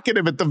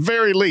 provocative at the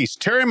very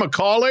least. Terry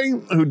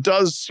McAulay, who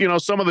does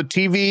some of the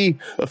TV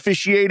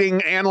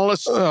officiating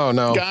analyst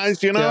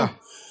guys,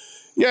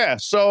 Yeah,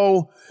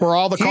 so for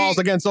all the calls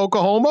against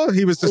Oklahoma,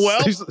 he was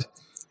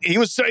he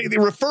was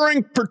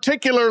referring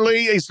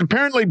particularly. He's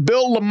apparently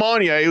Bill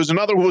Lamagna,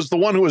 who was the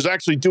one who was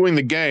actually doing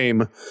the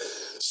game,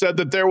 said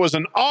that there was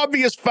an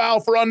obvious foul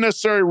for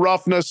unnecessary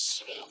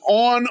roughness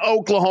on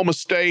Oklahoma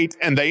State,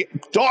 and they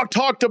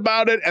talked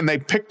about it and they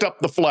picked up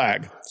the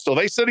flag. So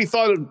they said he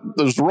thought it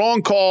was the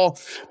wrong call,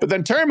 but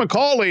then Terry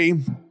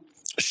McAulay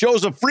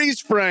shows a freeze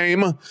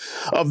frame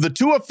of the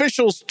two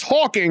officials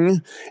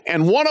talking,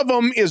 and one of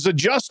them is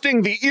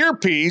adjusting the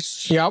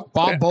earpiece. Yep,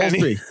 Bob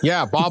Bowlesby.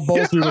 Bob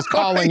Bowlesby was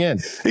calling in.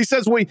 He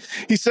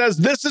says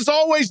this is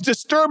always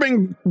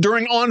disturbing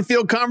during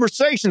on-field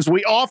conversations.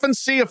 We often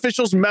see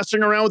officials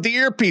messing around with the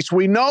earpiece.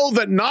 We know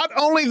that not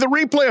only the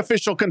replay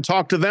official can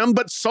talk to them,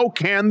 but so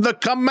can the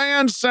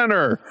command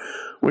center,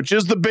 which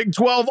is the Big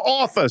 12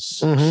 office.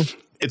 Mm-hmm.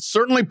 It's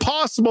certainly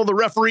possible the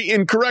referee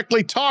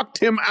incorrectly talked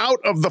him out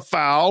of the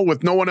foul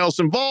with no one else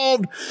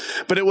involved,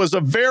 but it was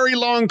a very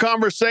long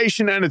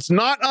conversation, and it's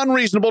not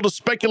unreasonable to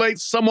speculate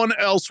someone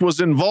else was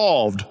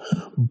involved.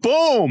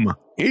 Boom!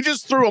 He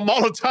just threw a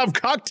Molotov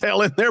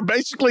cocktail in there,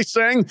 basically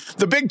saying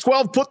the Big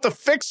 12 put the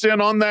fix in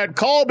on that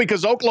call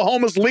because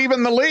Oklahoma's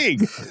leaving the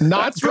league.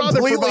 Not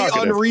completely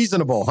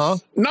unreasonable, huh?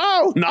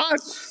 No, not.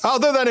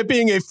 Other than it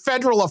being a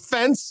federal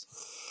offense.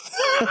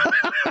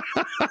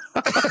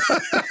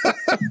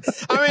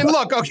 I mean,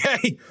 look,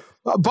 okay,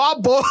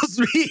 Bob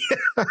Bowlesby,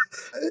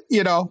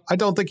 I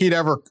don't think he'd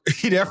ever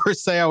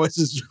say I was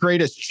his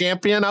greatest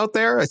champion out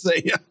there. I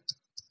say,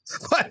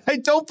 but I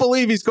don't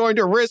believe he's going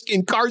to risk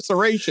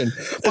incarceration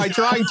by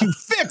trying to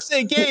fix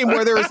a game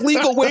where there is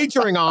legal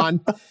wagering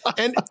on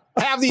and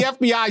have the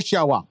FBI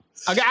show up.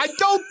 Okay, I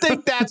don't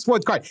think that's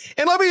what's going.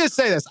 And let me just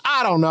say this: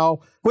 I don't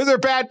know. Was there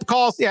bad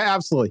calls? Yeah,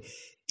 absolutely.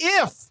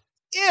 If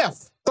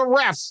the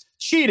refs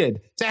cheated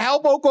to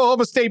help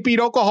Oklahoma State beat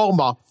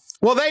Oklahoma,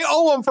 well, they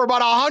owe them for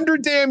about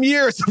 100 damn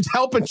years of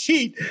helping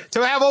cheat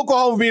to have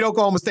Oklahoma beat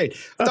Oklahoma State.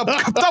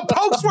 The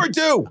Pokes were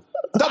due.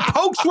 The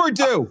Pokes were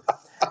due.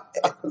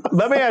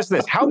 Let me ask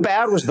this. How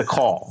bad was the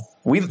call?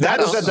 That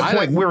was at the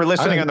point we were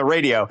listening on the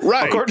radio.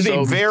 Right. According to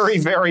the very,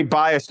 very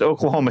biased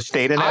Oklahoma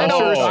State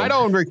announcers. I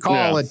don't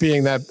recall it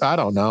being that. I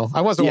don't know.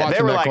 I wasn't watching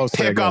they were that like, close.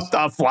 Pick up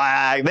the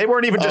flag. They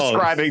weren't even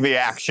describing the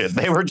action.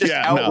 They were just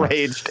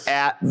outraged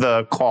at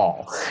the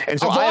call. And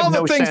so of all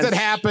the things that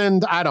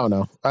happened, I don't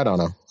know.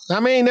 I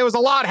mean, there was a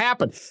lot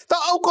happened. The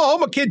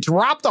Oklahoma kid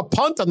dropped a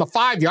punt on the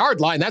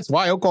 5-yard line. That's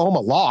why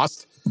Oklahoma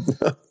lost.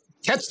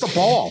 Catch the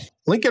ball.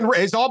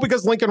 It's all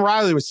because Lincoln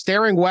Riley was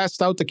staring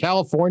west out to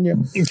California,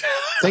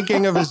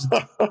 thinking of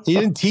he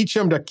didn't teach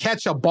him to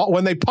catch a ball.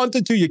 When they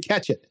punted to you,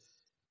 catch it.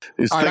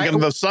 He's thinking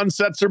the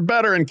sunsets are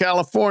better in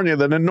California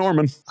than in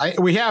Norman.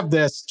 We have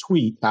this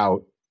tweet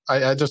out.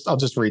 I'll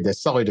just read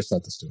this. Sully just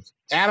sent this to us.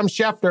 Adam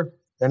Schefter,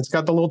 and it's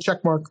got the little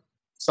check mark.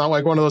 It's not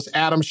like one of those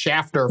Adam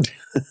Schefter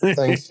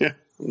things.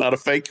 Not a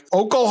fake.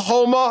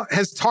 Oklahoma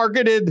has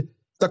targeted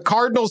the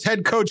Cardinals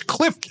head coach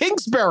Cliff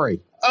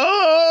Kingsbury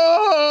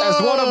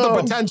as one of the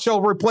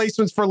potential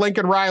replacements for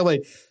Lincoln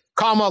Riley,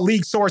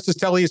 league sources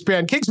tell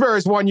ESPN. Kingsbury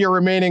has 1 year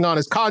remaining on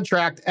his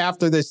contract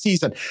after this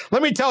season.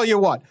 Let me tell you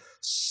what.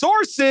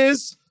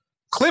 Sources,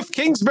 Cliff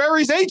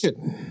Kingsbury's agent.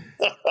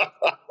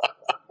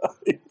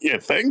 You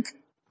think?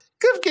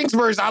 Cliff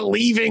Kingsbury's not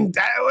leaving.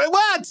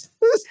 What?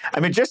 I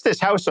mean, just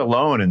this house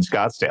alone in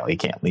Scottsdale, he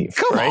can't leave.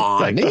 Come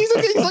on. He's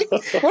like,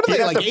 what are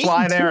they, like, to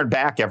fly there and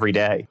back every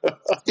day.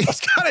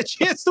 He's got a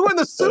chance to win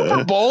the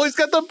Super Bowl. He's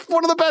got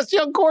one of the best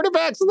young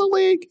quarterbacks in the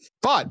league.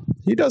 But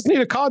he does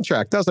need a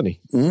contract, doesn't he?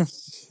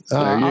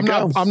 I'm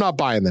not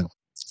buying that.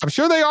 I'm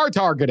sure they are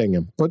targeting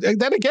him. But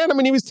then again, I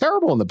mean, he was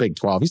terrible in the Big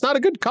 12. He's not a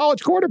good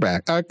college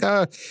quarterback.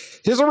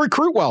 He doesn't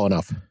recruit well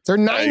enough. They're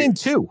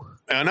 9-2.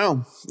 I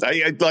know.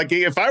 I like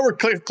if I were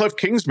Cliff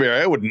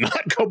Kingsbury, I would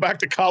not go back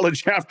to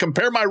college.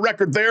 Compare my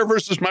record there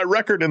versus my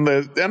record in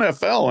the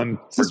NFL. And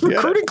his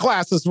recruiting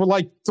classes were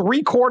like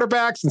 3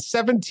 quarterbacks and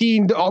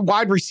 17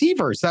 wide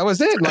receivers. That was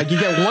it. Like you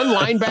get one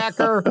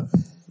linebacker.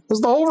 It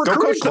was the whole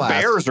recruiting Go coach class.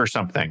 The Bears or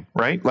something,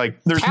 right?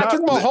 Like there's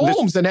Patrick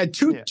Mahomes and had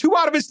two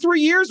out of his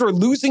 3 years were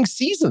losing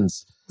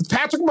seasons.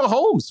 Patrick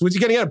Mahomes, was he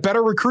going to get a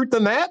better recruit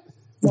than that?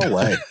 No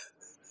way.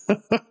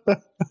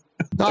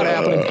 Not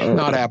happening.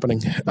 Not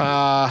happening.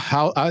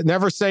 I'll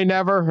never say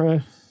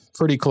never.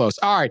 Pretty close.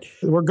 All right.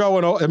 We're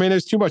going. I mean,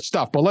 there's too much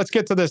stuff, but let's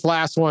get to this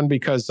last one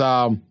because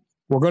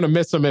we're going to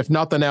miss him if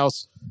nothing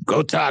else.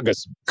 Go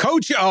Tigers.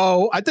 Coach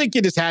O, I think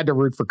you just had to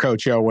root for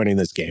Coach O winning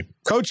this game.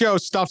 Coach O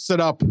stuffs it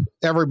up,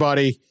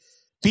 everybody.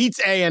 Beats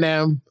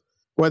A&M.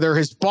 Whether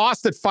his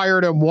boss that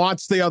fired him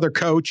wants the other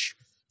coach,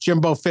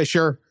 Jimbo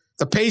Fisher.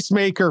 The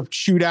pacemaker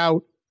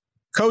shootout.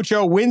 Coach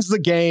O wins the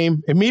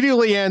game,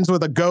 immediately ends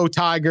with a go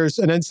Tigers,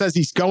 and then says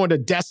he's going to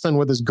Destin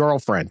with his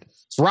girlfriend.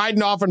 He's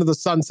riding off into the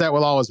sunset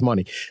with all his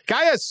money.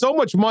 Guy has so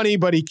much money,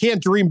 but he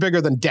can't dream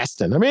bigger than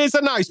Destin. I mean, it's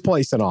a nice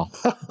place and all.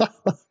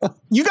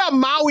 You got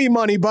Maui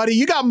money, buddy.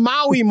 You got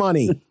Maui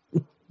money.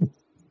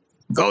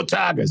 Go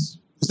Tigers.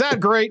 Is that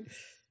great?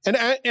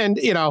 And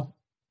you know,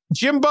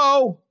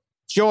 Jimbo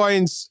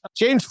joins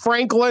James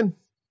Franklin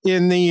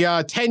in the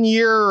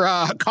 10-year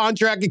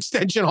contract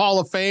extension Hall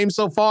of Fame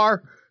so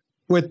far.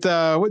 With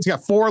he's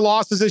got 4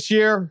 losses this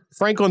year.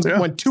 Franklin's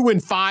went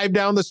 2-5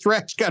 down the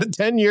stretch. Got a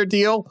 10-year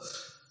deal.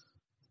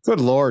 Good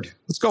Lord,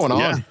 what's going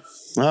on?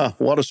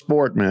 What a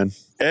sport, man!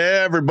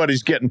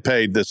 Everybody's getting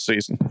paid this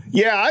season.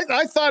 Yeah,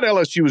 I thought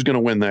LSU was going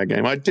to win that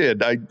game. I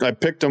did. I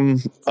picked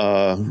them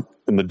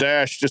in the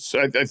dash. Just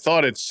I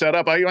thought it's set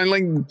up. I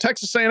like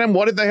Texas A&M.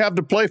 What did they have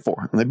to play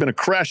for? And they've been a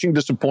crashing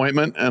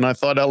disappointment. And I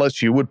thought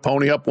LSU would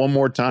pony up one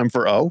more time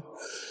for O,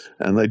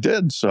 and they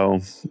did.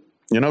 So,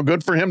 you know,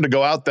 good for him to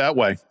go out that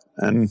way.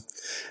 And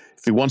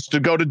if he wants to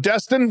go to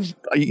Destin,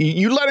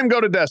 you let him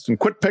go to Destin.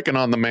 Quit picking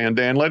on the man,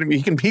 Dan. Let him.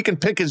 He can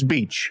pick his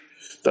beach.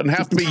 Doesn't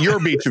have to be your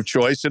beach of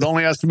choice. It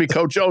only has to be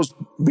Coach O's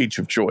beach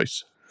of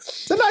choice.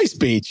 It's a nice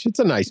beach. It's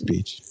a nice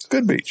beach.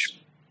 Good beach.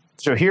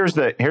 So here's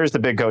the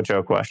big Coach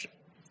O question: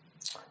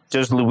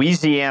 does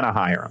Louisiana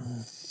hire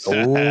him?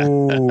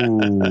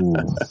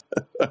 Oh,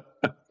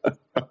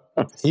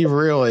 he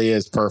really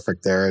is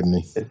perfect there, isn't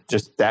he?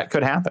 That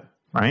could happen,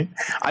 right?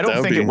 I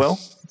don't think it will.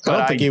 I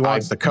don't think he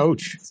wants to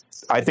coach.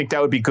 I think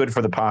that would be good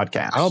for the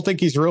podcast. I don't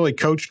think he's really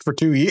coached for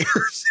 2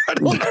 years. I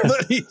don't know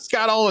that he's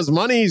got all his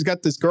money. He's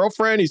got this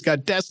girlfriend. He's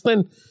got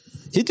Destin.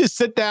 He'd just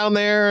sit down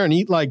there and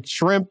eat like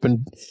shrimp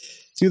and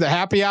do the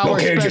happy hour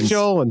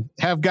special and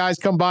have guys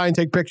come by and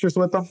take pictures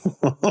with them.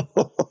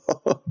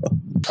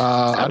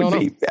 I don't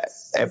know.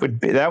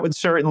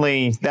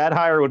 That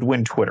hire would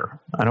win Twitter.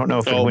 I don't know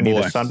if it would win you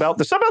the Sun Belt.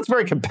 The Sun Belt's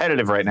very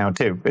competitive right now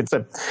too.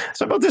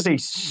 Sun Belt is a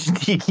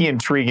sneaky,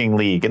 intriguing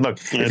league. And look,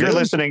 if you're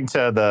listening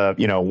to the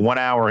 1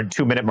 hour and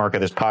 2 minute mark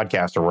of this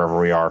podcast or wherever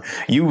we are,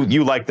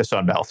 you like the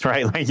Sun Belt,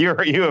 right? Like you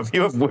have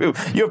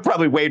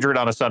probably wagered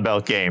on a Sun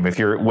Belt game if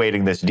you're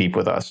wading this deep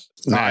with us.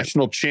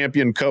 National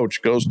champion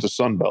coach goes to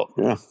Sun Belt.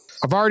 Yeah.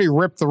 I've already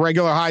ripped the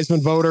regular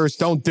Heisman voters.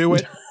 Don't do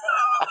it.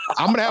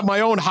 I'm going to have my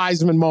own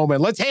Heisman moment.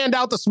 Let's hand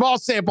out the small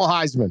sample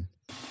Heisman.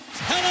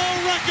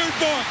 Hello, record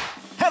book.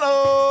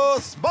 Hello,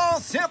 small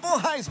sample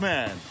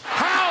Heisman.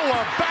 How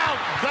about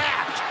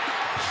that?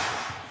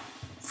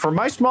 For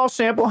my small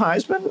sample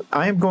Heisman,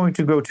 I am going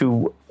to go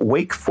to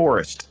Wake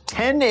Forest.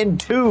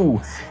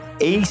 10-2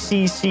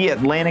 ACC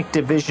Atlantic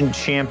Division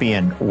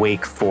champion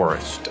Wake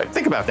Forest.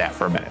 Think about that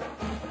for a minute.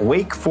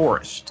 Wake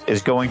Forest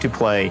is going to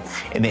play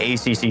in the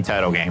ACC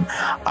title game.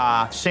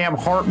 Sam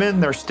Hartman,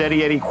 their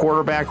steady Eddie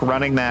quarterback,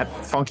 running that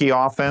funky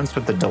offense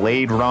with the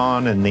delayed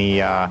run and the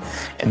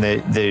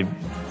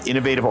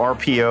innovative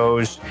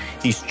RPOs.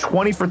 He's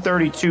 20 for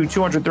 32,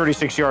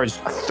 236 yards,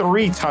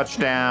 3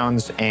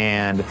 touchdowns,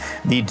 and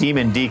the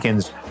Demon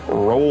Deacons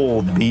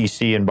rolled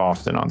BC in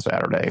Boston on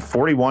Saturday,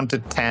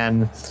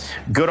 41-10.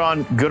 Good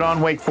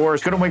on Wake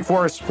Forest. Good on Wake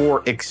Forest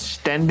for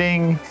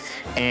extending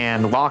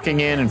and locking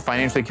in and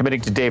financially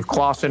committing to Dave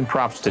Clawson.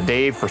 Props to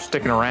Dave for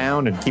sticking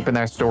around and keeping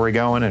that story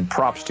going, and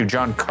props to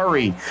John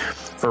Curry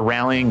for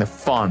rallying the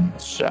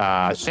funds.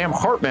 Sam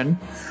Hartman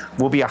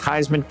will be a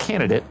Heisman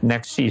candidate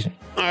next season.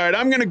 All right,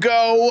 I'm going to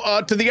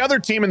go to the other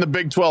team in the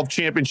Big 12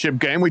 championship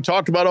game. We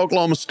talked about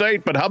Oklahoma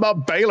State, but how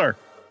about Baylor?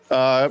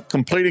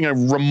 Completing a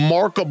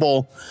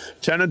remarkable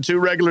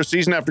 10-2 regular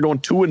season after going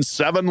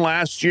 2-7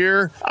 last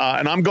year.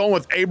 And I'm going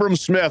with Abram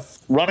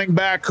Smith, running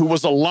back who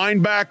was a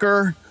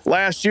linebacker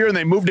last year, and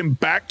they moved him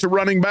back to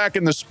running back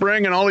in the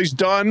spring, and all he's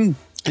done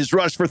is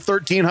rushed for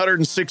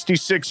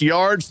 1,366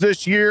 yards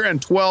this year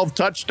and 12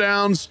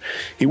 touchdowns.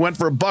 He went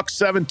for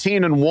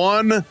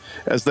 $117-1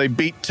 as they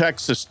beat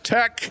Texas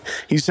Tech.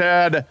 He's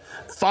had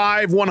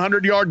 5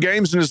 100-yard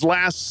games in his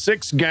last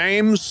 6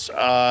 games.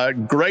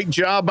 Great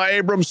job by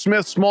Abram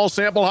Smith, small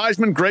sample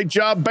Heisman. Great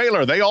job,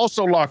 Baylor. They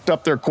also locked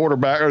up their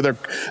quarterback, or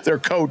their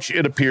coach,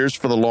 it appears,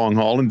 for the long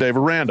haul, in Dave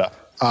Aranda.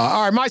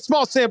 All right, my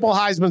small sample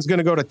Heisman's going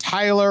to go to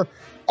Tyler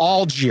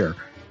Algier.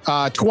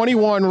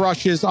 21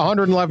 rushes,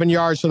 111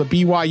 yards for the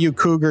BYU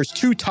Cougars,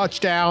 2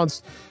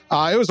 touchdowns.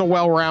 It was a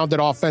well-rounded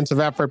offensive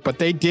effort, but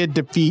they did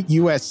defeat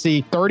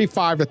USC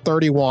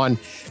 35-31.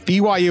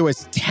 BYU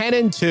is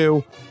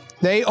 10-2.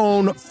 They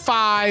own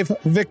 5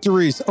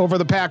 victories over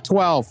the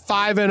Pac-12,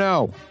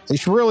 5-0. They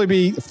should really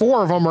be,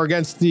 4 of them are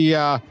against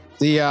the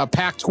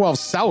Pac-12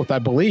 South, I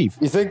believe.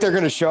 You think they're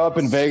going to show up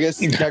in Vegas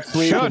next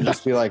week and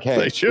just be like, hey,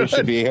 we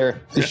should be here?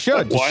 They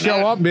should. Just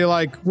show up and be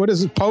like, what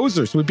is it,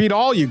 posers? We beat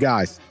all you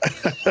guys.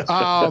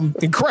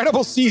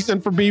 Incredible season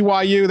for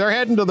BYU. They're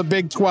heading to the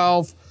Big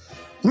 12.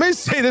 Let me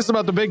say this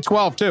about the Big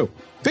 12, too.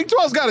 Big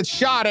 12's got a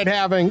shot at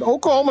having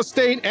Oklahoma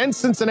State and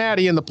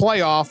Cincinnati in the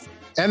playoff,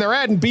 and they're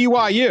adding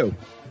BYU,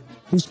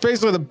 who's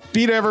basically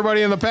beat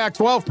everybody in the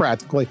Pac-12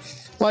 practically.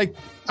 Like,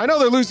 I know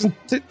they're losing.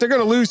 They're going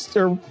to lose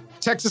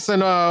Texas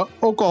and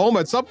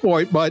Oklahoma at some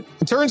point, but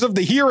in terms of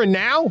the here and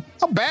now,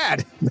 not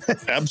bad.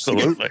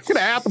 Absolutely. Could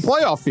have had the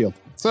playoff field.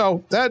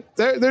 So that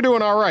they're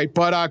doing all right.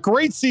 But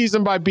great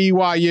season by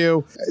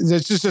BYU.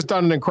 It's just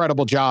done an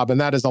incredible job, and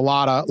that is a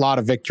lot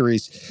of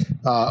victories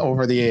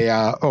over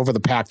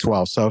the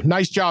Pac-12. So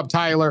nice job,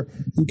 Tyler.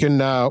 You can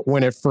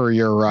win it for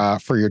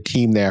your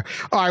team there.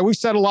 All right, we've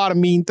said a lot of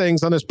mean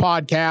things on this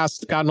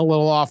podcast, gotten a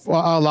little off, a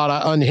lot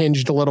of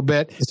unhinged a little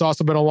bit. It's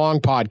also been a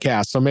long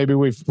podcast, so maybe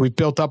we've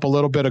built up a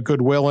little bit of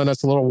goodwill in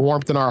us, a little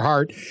warmth in our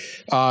heart.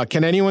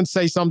 Can anyone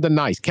say something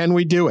nice? Can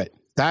we do it?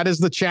 That is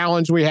the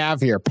challenge we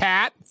have here.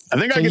 Pat? I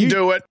think I can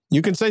do it.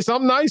 You can say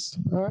something nice?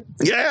 All right.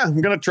 Yeah,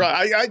 I'm going to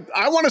try.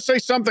 I want to say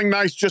something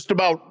nice just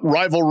about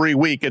rivalry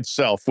week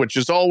itself, which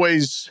is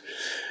always,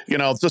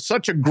 it's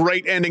such a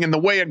great ending, and the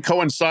way it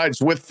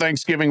coincides with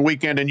Thanksgiving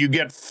weekend, and you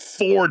get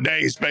 4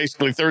 days,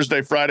 basically,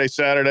 Thursday, Friday,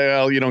 Saturday.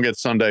 Well, you don't get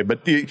Sunday,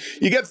 but you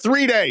get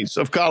 3 days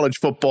of college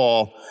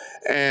football,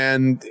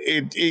 and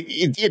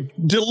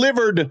it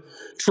delivered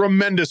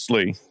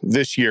tremendously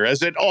this year,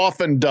 as it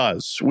often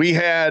does. We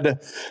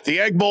had the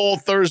Egg Bowl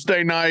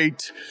Thursday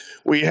night.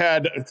 We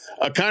had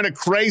a kind of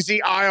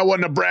crazy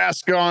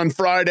Iowa-Nebraska on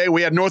Friday.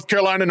 We had North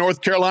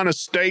Carolina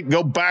State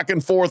go back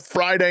and forth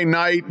Friday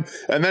night.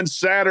 And then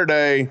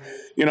Saturday,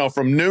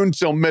 from noon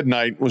till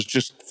midnight was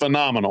just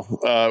phenomenal.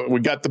 We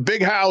got the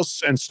big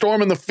house and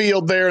storming the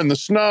field there in the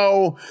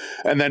snow.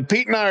 And then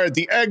Pete and I are at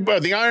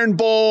the Iron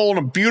Bowl on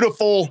a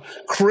beautiful,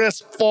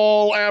 crisp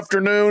fall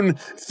afternoon.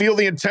 Feel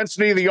the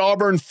intensity of the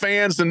Auburn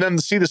fans, and then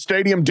see the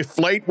stadium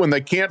deflate when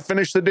they can't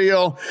finish the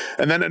deal.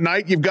 And then at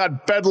night, you've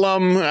got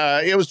Bedlam.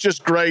 It was just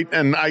great.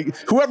 And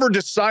whoever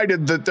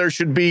decided that there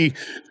should be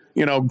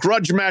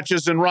grudge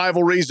matches and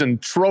rivalries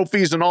and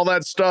trophies and all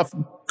that stuff,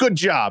 good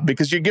job,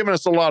 because you're giving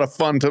us a lot of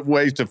fun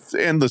ways to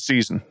end the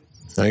season.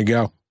 There you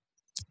go.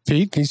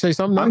 Pete, can you say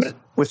something nice?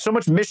 With so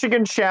much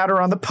Michigan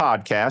chatter on the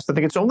podcast, I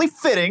think it's only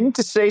fitting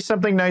to say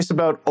something nice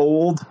about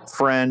old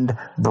friend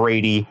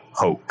Brady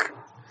Hoke.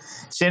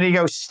 San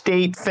Diego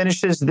State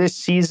finishes this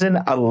season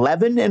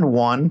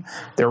 11-1.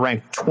 They're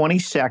ranked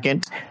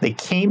 22nd. They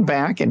came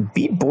back and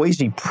beat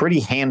Boise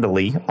pretty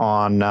handily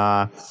on,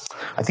 I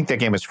think that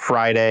game was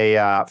Friday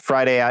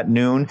at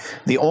noon.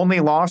 The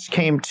only loss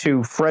came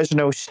to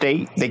Fresno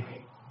State. They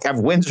have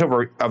wins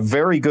over a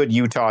very good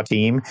Utah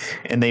team,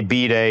 and they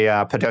beat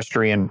a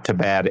pedestrian to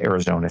bad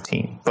Arizona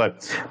team.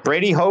 But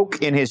Brady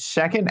Hoke in his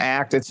second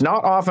act, it's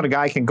not often a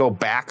guy can go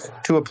back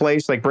to a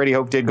place like Brady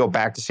Hoke did go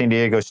back to San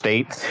Diego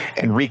State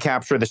and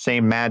recapture the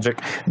same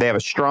magic. They have a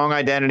strong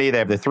identity. They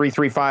have the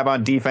 3-3-5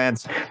 on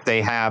defense.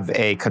 They have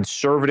a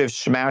conservative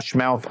smash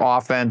mouth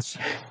offense.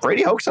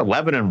 Brady Hoke's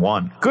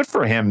 11-1. Good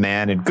for him,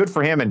 man, and good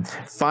for him and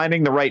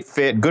finding the right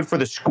fit. Good for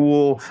the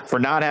school for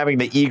not having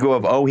the ego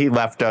of, oh, he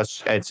left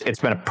us. It's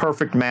been a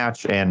perfect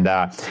match, and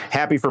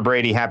happy for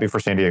Brady, happy for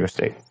San Diego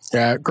State.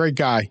 Yeah, great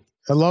guy.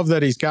 I love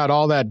that he's got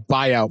all that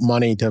buyout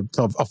money to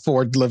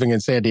afford living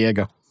in San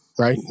Diego,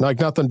 right? Like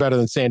nothing better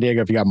than San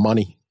Diego if you got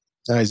money.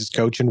 He's just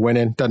coaching,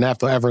 winning, doesn't have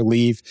to ever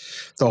leave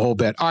the whole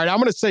bit. All right, I'm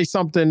going to say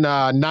something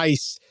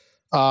nice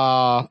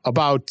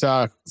about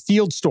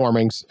field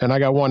stormings, and I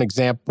got one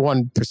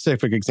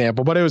specific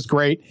example, but it was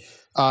great.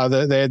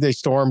 They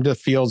stormed the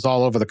fields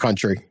all over the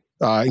country.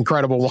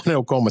 Incredible one at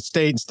Oklahoma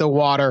State and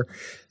Stillwater.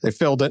 They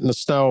filled it in the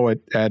snow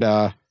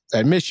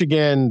at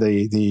Michigan.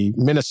 The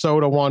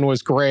Minnesota one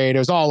was great. It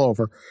was all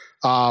over.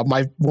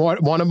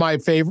 One of my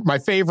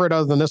favorite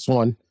other than this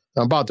one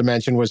I'm about to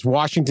mention was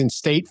Washington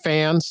State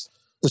fans,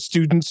 the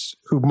students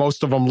who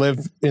most of them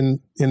live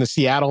in the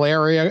Seattle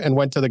area and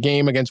went to the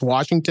game against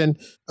Washington,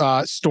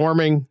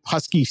 storming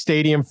Husky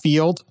Stadium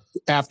field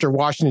after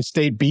Washington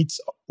State beats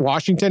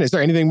Washington. Is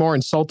there anything more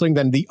insulting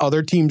than the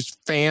other team's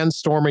fans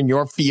storming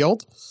your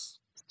field?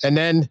 And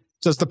then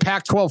does the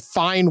Pac-12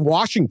 fine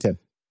Washington?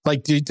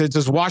 Like,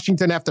 does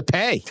Washington have to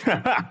pay?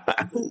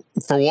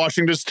 For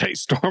Washington State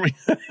storming?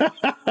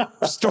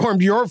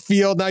 Stormed your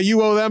field. Now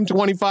you owe them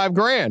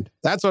 $25,000.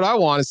 That's what I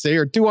want to see,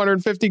 or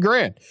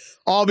 $250,000.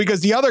 All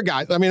because the other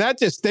guy,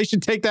 they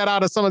should take that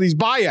out of some of these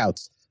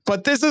buyouts.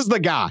 But this is the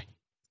guy,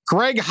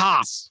 Greg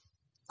Haas.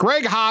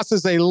 Greg Haas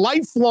is a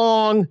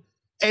lifelong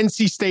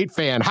NC State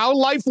fan. How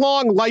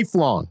lifelong?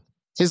 Lifelong.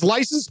 His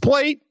license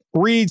plate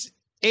reads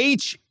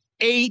HAAS.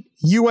 8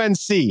 UNC.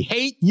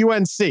 Hate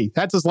UNC.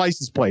 That's his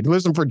license plate. He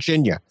lives in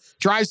Virginia.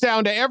 Drives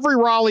down to every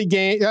Raleigh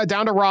game,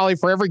 down to Raleigh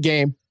for every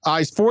game.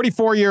 He's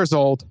 44 years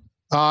old.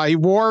 He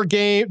wore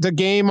the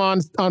game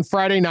on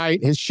Friday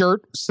night. His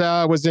shirt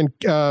was in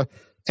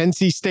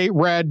NC State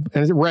red,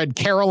 and it read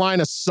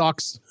 "Carolina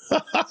sucks."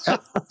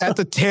 at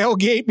the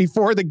tailgate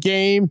before the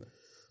game,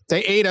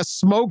 they ate a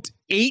smoked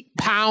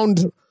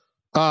 8-pound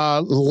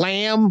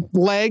lamb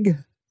leg,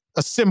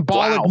 a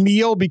symbolic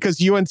meal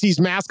because UNC's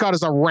mascot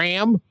is a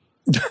ram.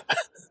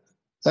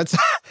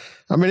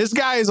 This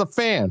guy is a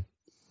fan.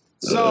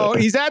 So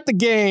he's at the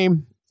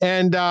game,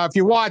 and if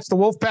you watch, the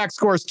Wolfpack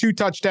scores 2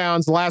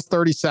 touchdowns the last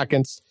 30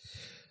 seconds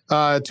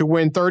to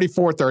win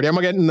 34-30.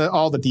 I'm getting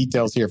all the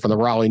details here from the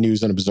Raleigh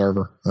News and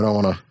Observer. I don't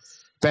want to.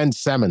 Ben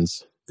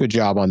Simmons, good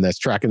job on this,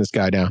 tracking this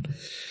guy down.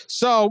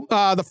 So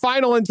the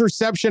final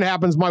interception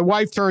happens. My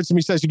wife turns to me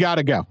and says, "You got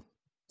to go.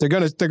 They're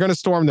gonna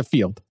storm the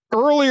field."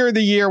 Earlier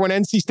the year when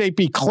NC State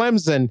beat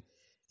Clemson,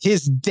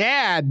 his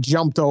dad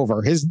jumped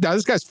over. This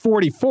guy's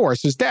 44,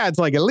 so his dad's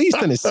like at least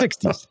in his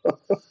 60s.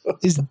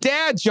 His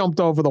dad jumped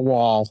over the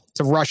wall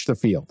to rush the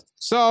field.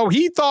 So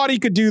he thought he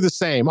could do the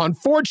same.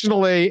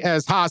 Unfortunately,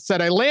 as Haas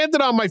said, I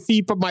landed on my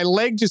feet, but my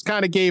leg just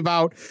kind of gave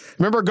out.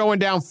 Remember going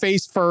down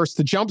face first.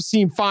 The jump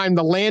seemed fine.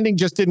 The landing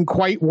just didn't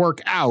quite work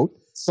out.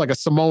 It's like a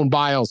Simone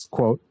Biles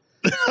quote.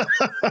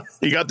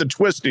 You got the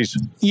twisties.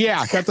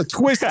 Yeah, got the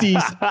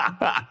twisties.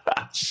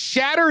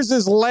 Shatters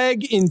his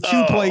leg in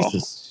 2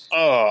 places.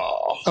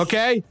 Oh.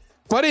 Okay.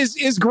 But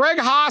is Greg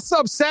Haas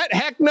upset?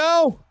 Heck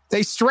no.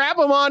 They strap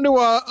him onto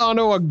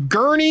a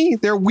gurney.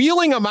 They're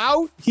wheeling him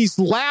out. He's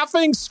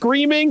laughing,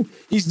 screaming.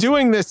 He's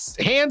doing this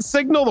hand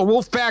signal, the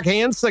Wolfpack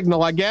hand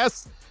signal, I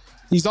guess.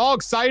 He's all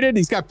excited.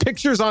 He's got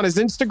pictures on his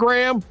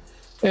Instagram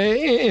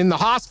in the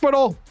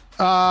hospital.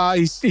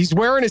 He's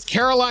wearing his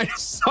Carolina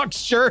sucks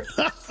shirt.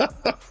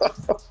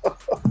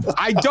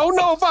 I don't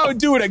know if I would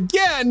do it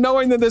again,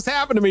 knowing that this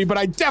happened to me, but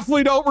I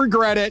definitely don't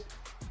regret it.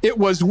 It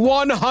was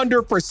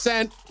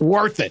 100%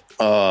 worth it.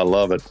 Oh, I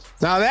love it.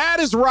 Now that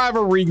is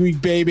rivalry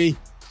week, baby.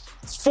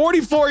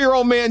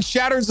 44-year-old man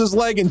shatters his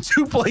leg in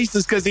 2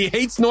 places because he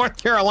hates North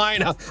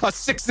Carolina, a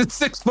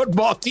 6-6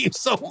 football team,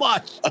 so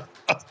much.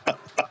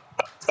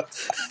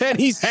 And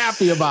he's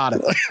happy about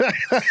it.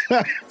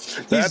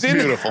 That's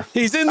beautiful.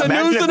 He's in the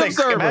News and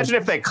Observer. Imagine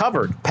if they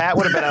covered. Pat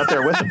would have been out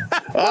there with him.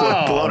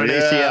 Blown an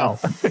ACL.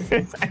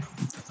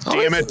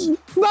 Damn it.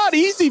 It's not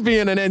easy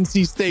being an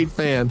NC State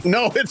fan.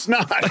 No, it's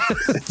not.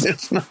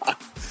 It's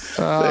not.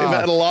 They've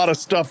had a lot of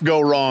stuff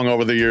go wrong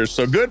over the years,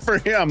 so good for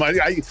him.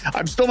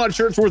 I'm still not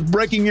sure it's worth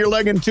breaking your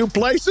leg in 2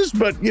 places,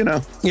 but, you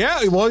know.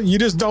 Yeah, well, you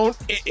just don't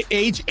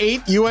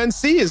H8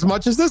 UNC as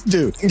much as this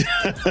dude.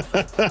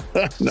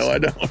 No, I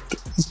don't.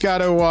 He's got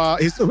to,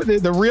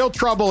 the real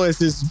trouble is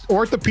his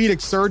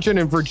orthopedic surgeon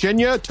in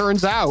Virginia,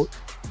 turns out,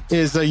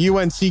 is a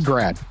UNC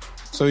grad.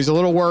 So he's a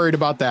little worried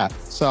about that.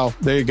 So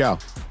there you go.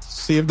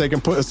 See if they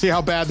can see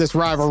how bad this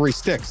rivalry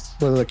sticks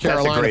with the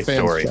Carolina fans. That's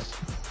a great story.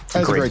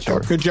 That's a great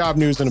story. Good job,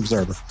 News and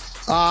Observer.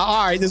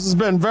 All right, this has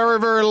been very,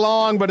 very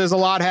long, but there's a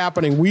lot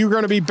happening. We're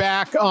going to be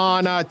back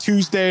on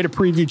Tuesday to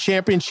preview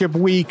championship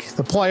week.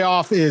 The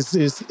playoff is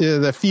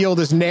the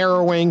field is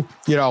narrowing.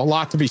 You know, a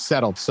lot to be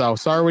settled. So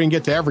sorry we didn't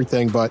get to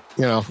everything, but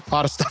you know, a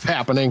lot of stuff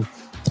happening.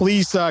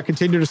 Please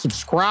continue to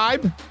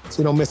subscribe so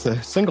you don't miss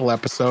a single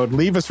episode.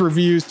 Leave us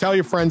reviews. Tell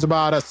your friends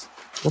about us.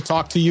 We'll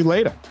talk to you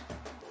later.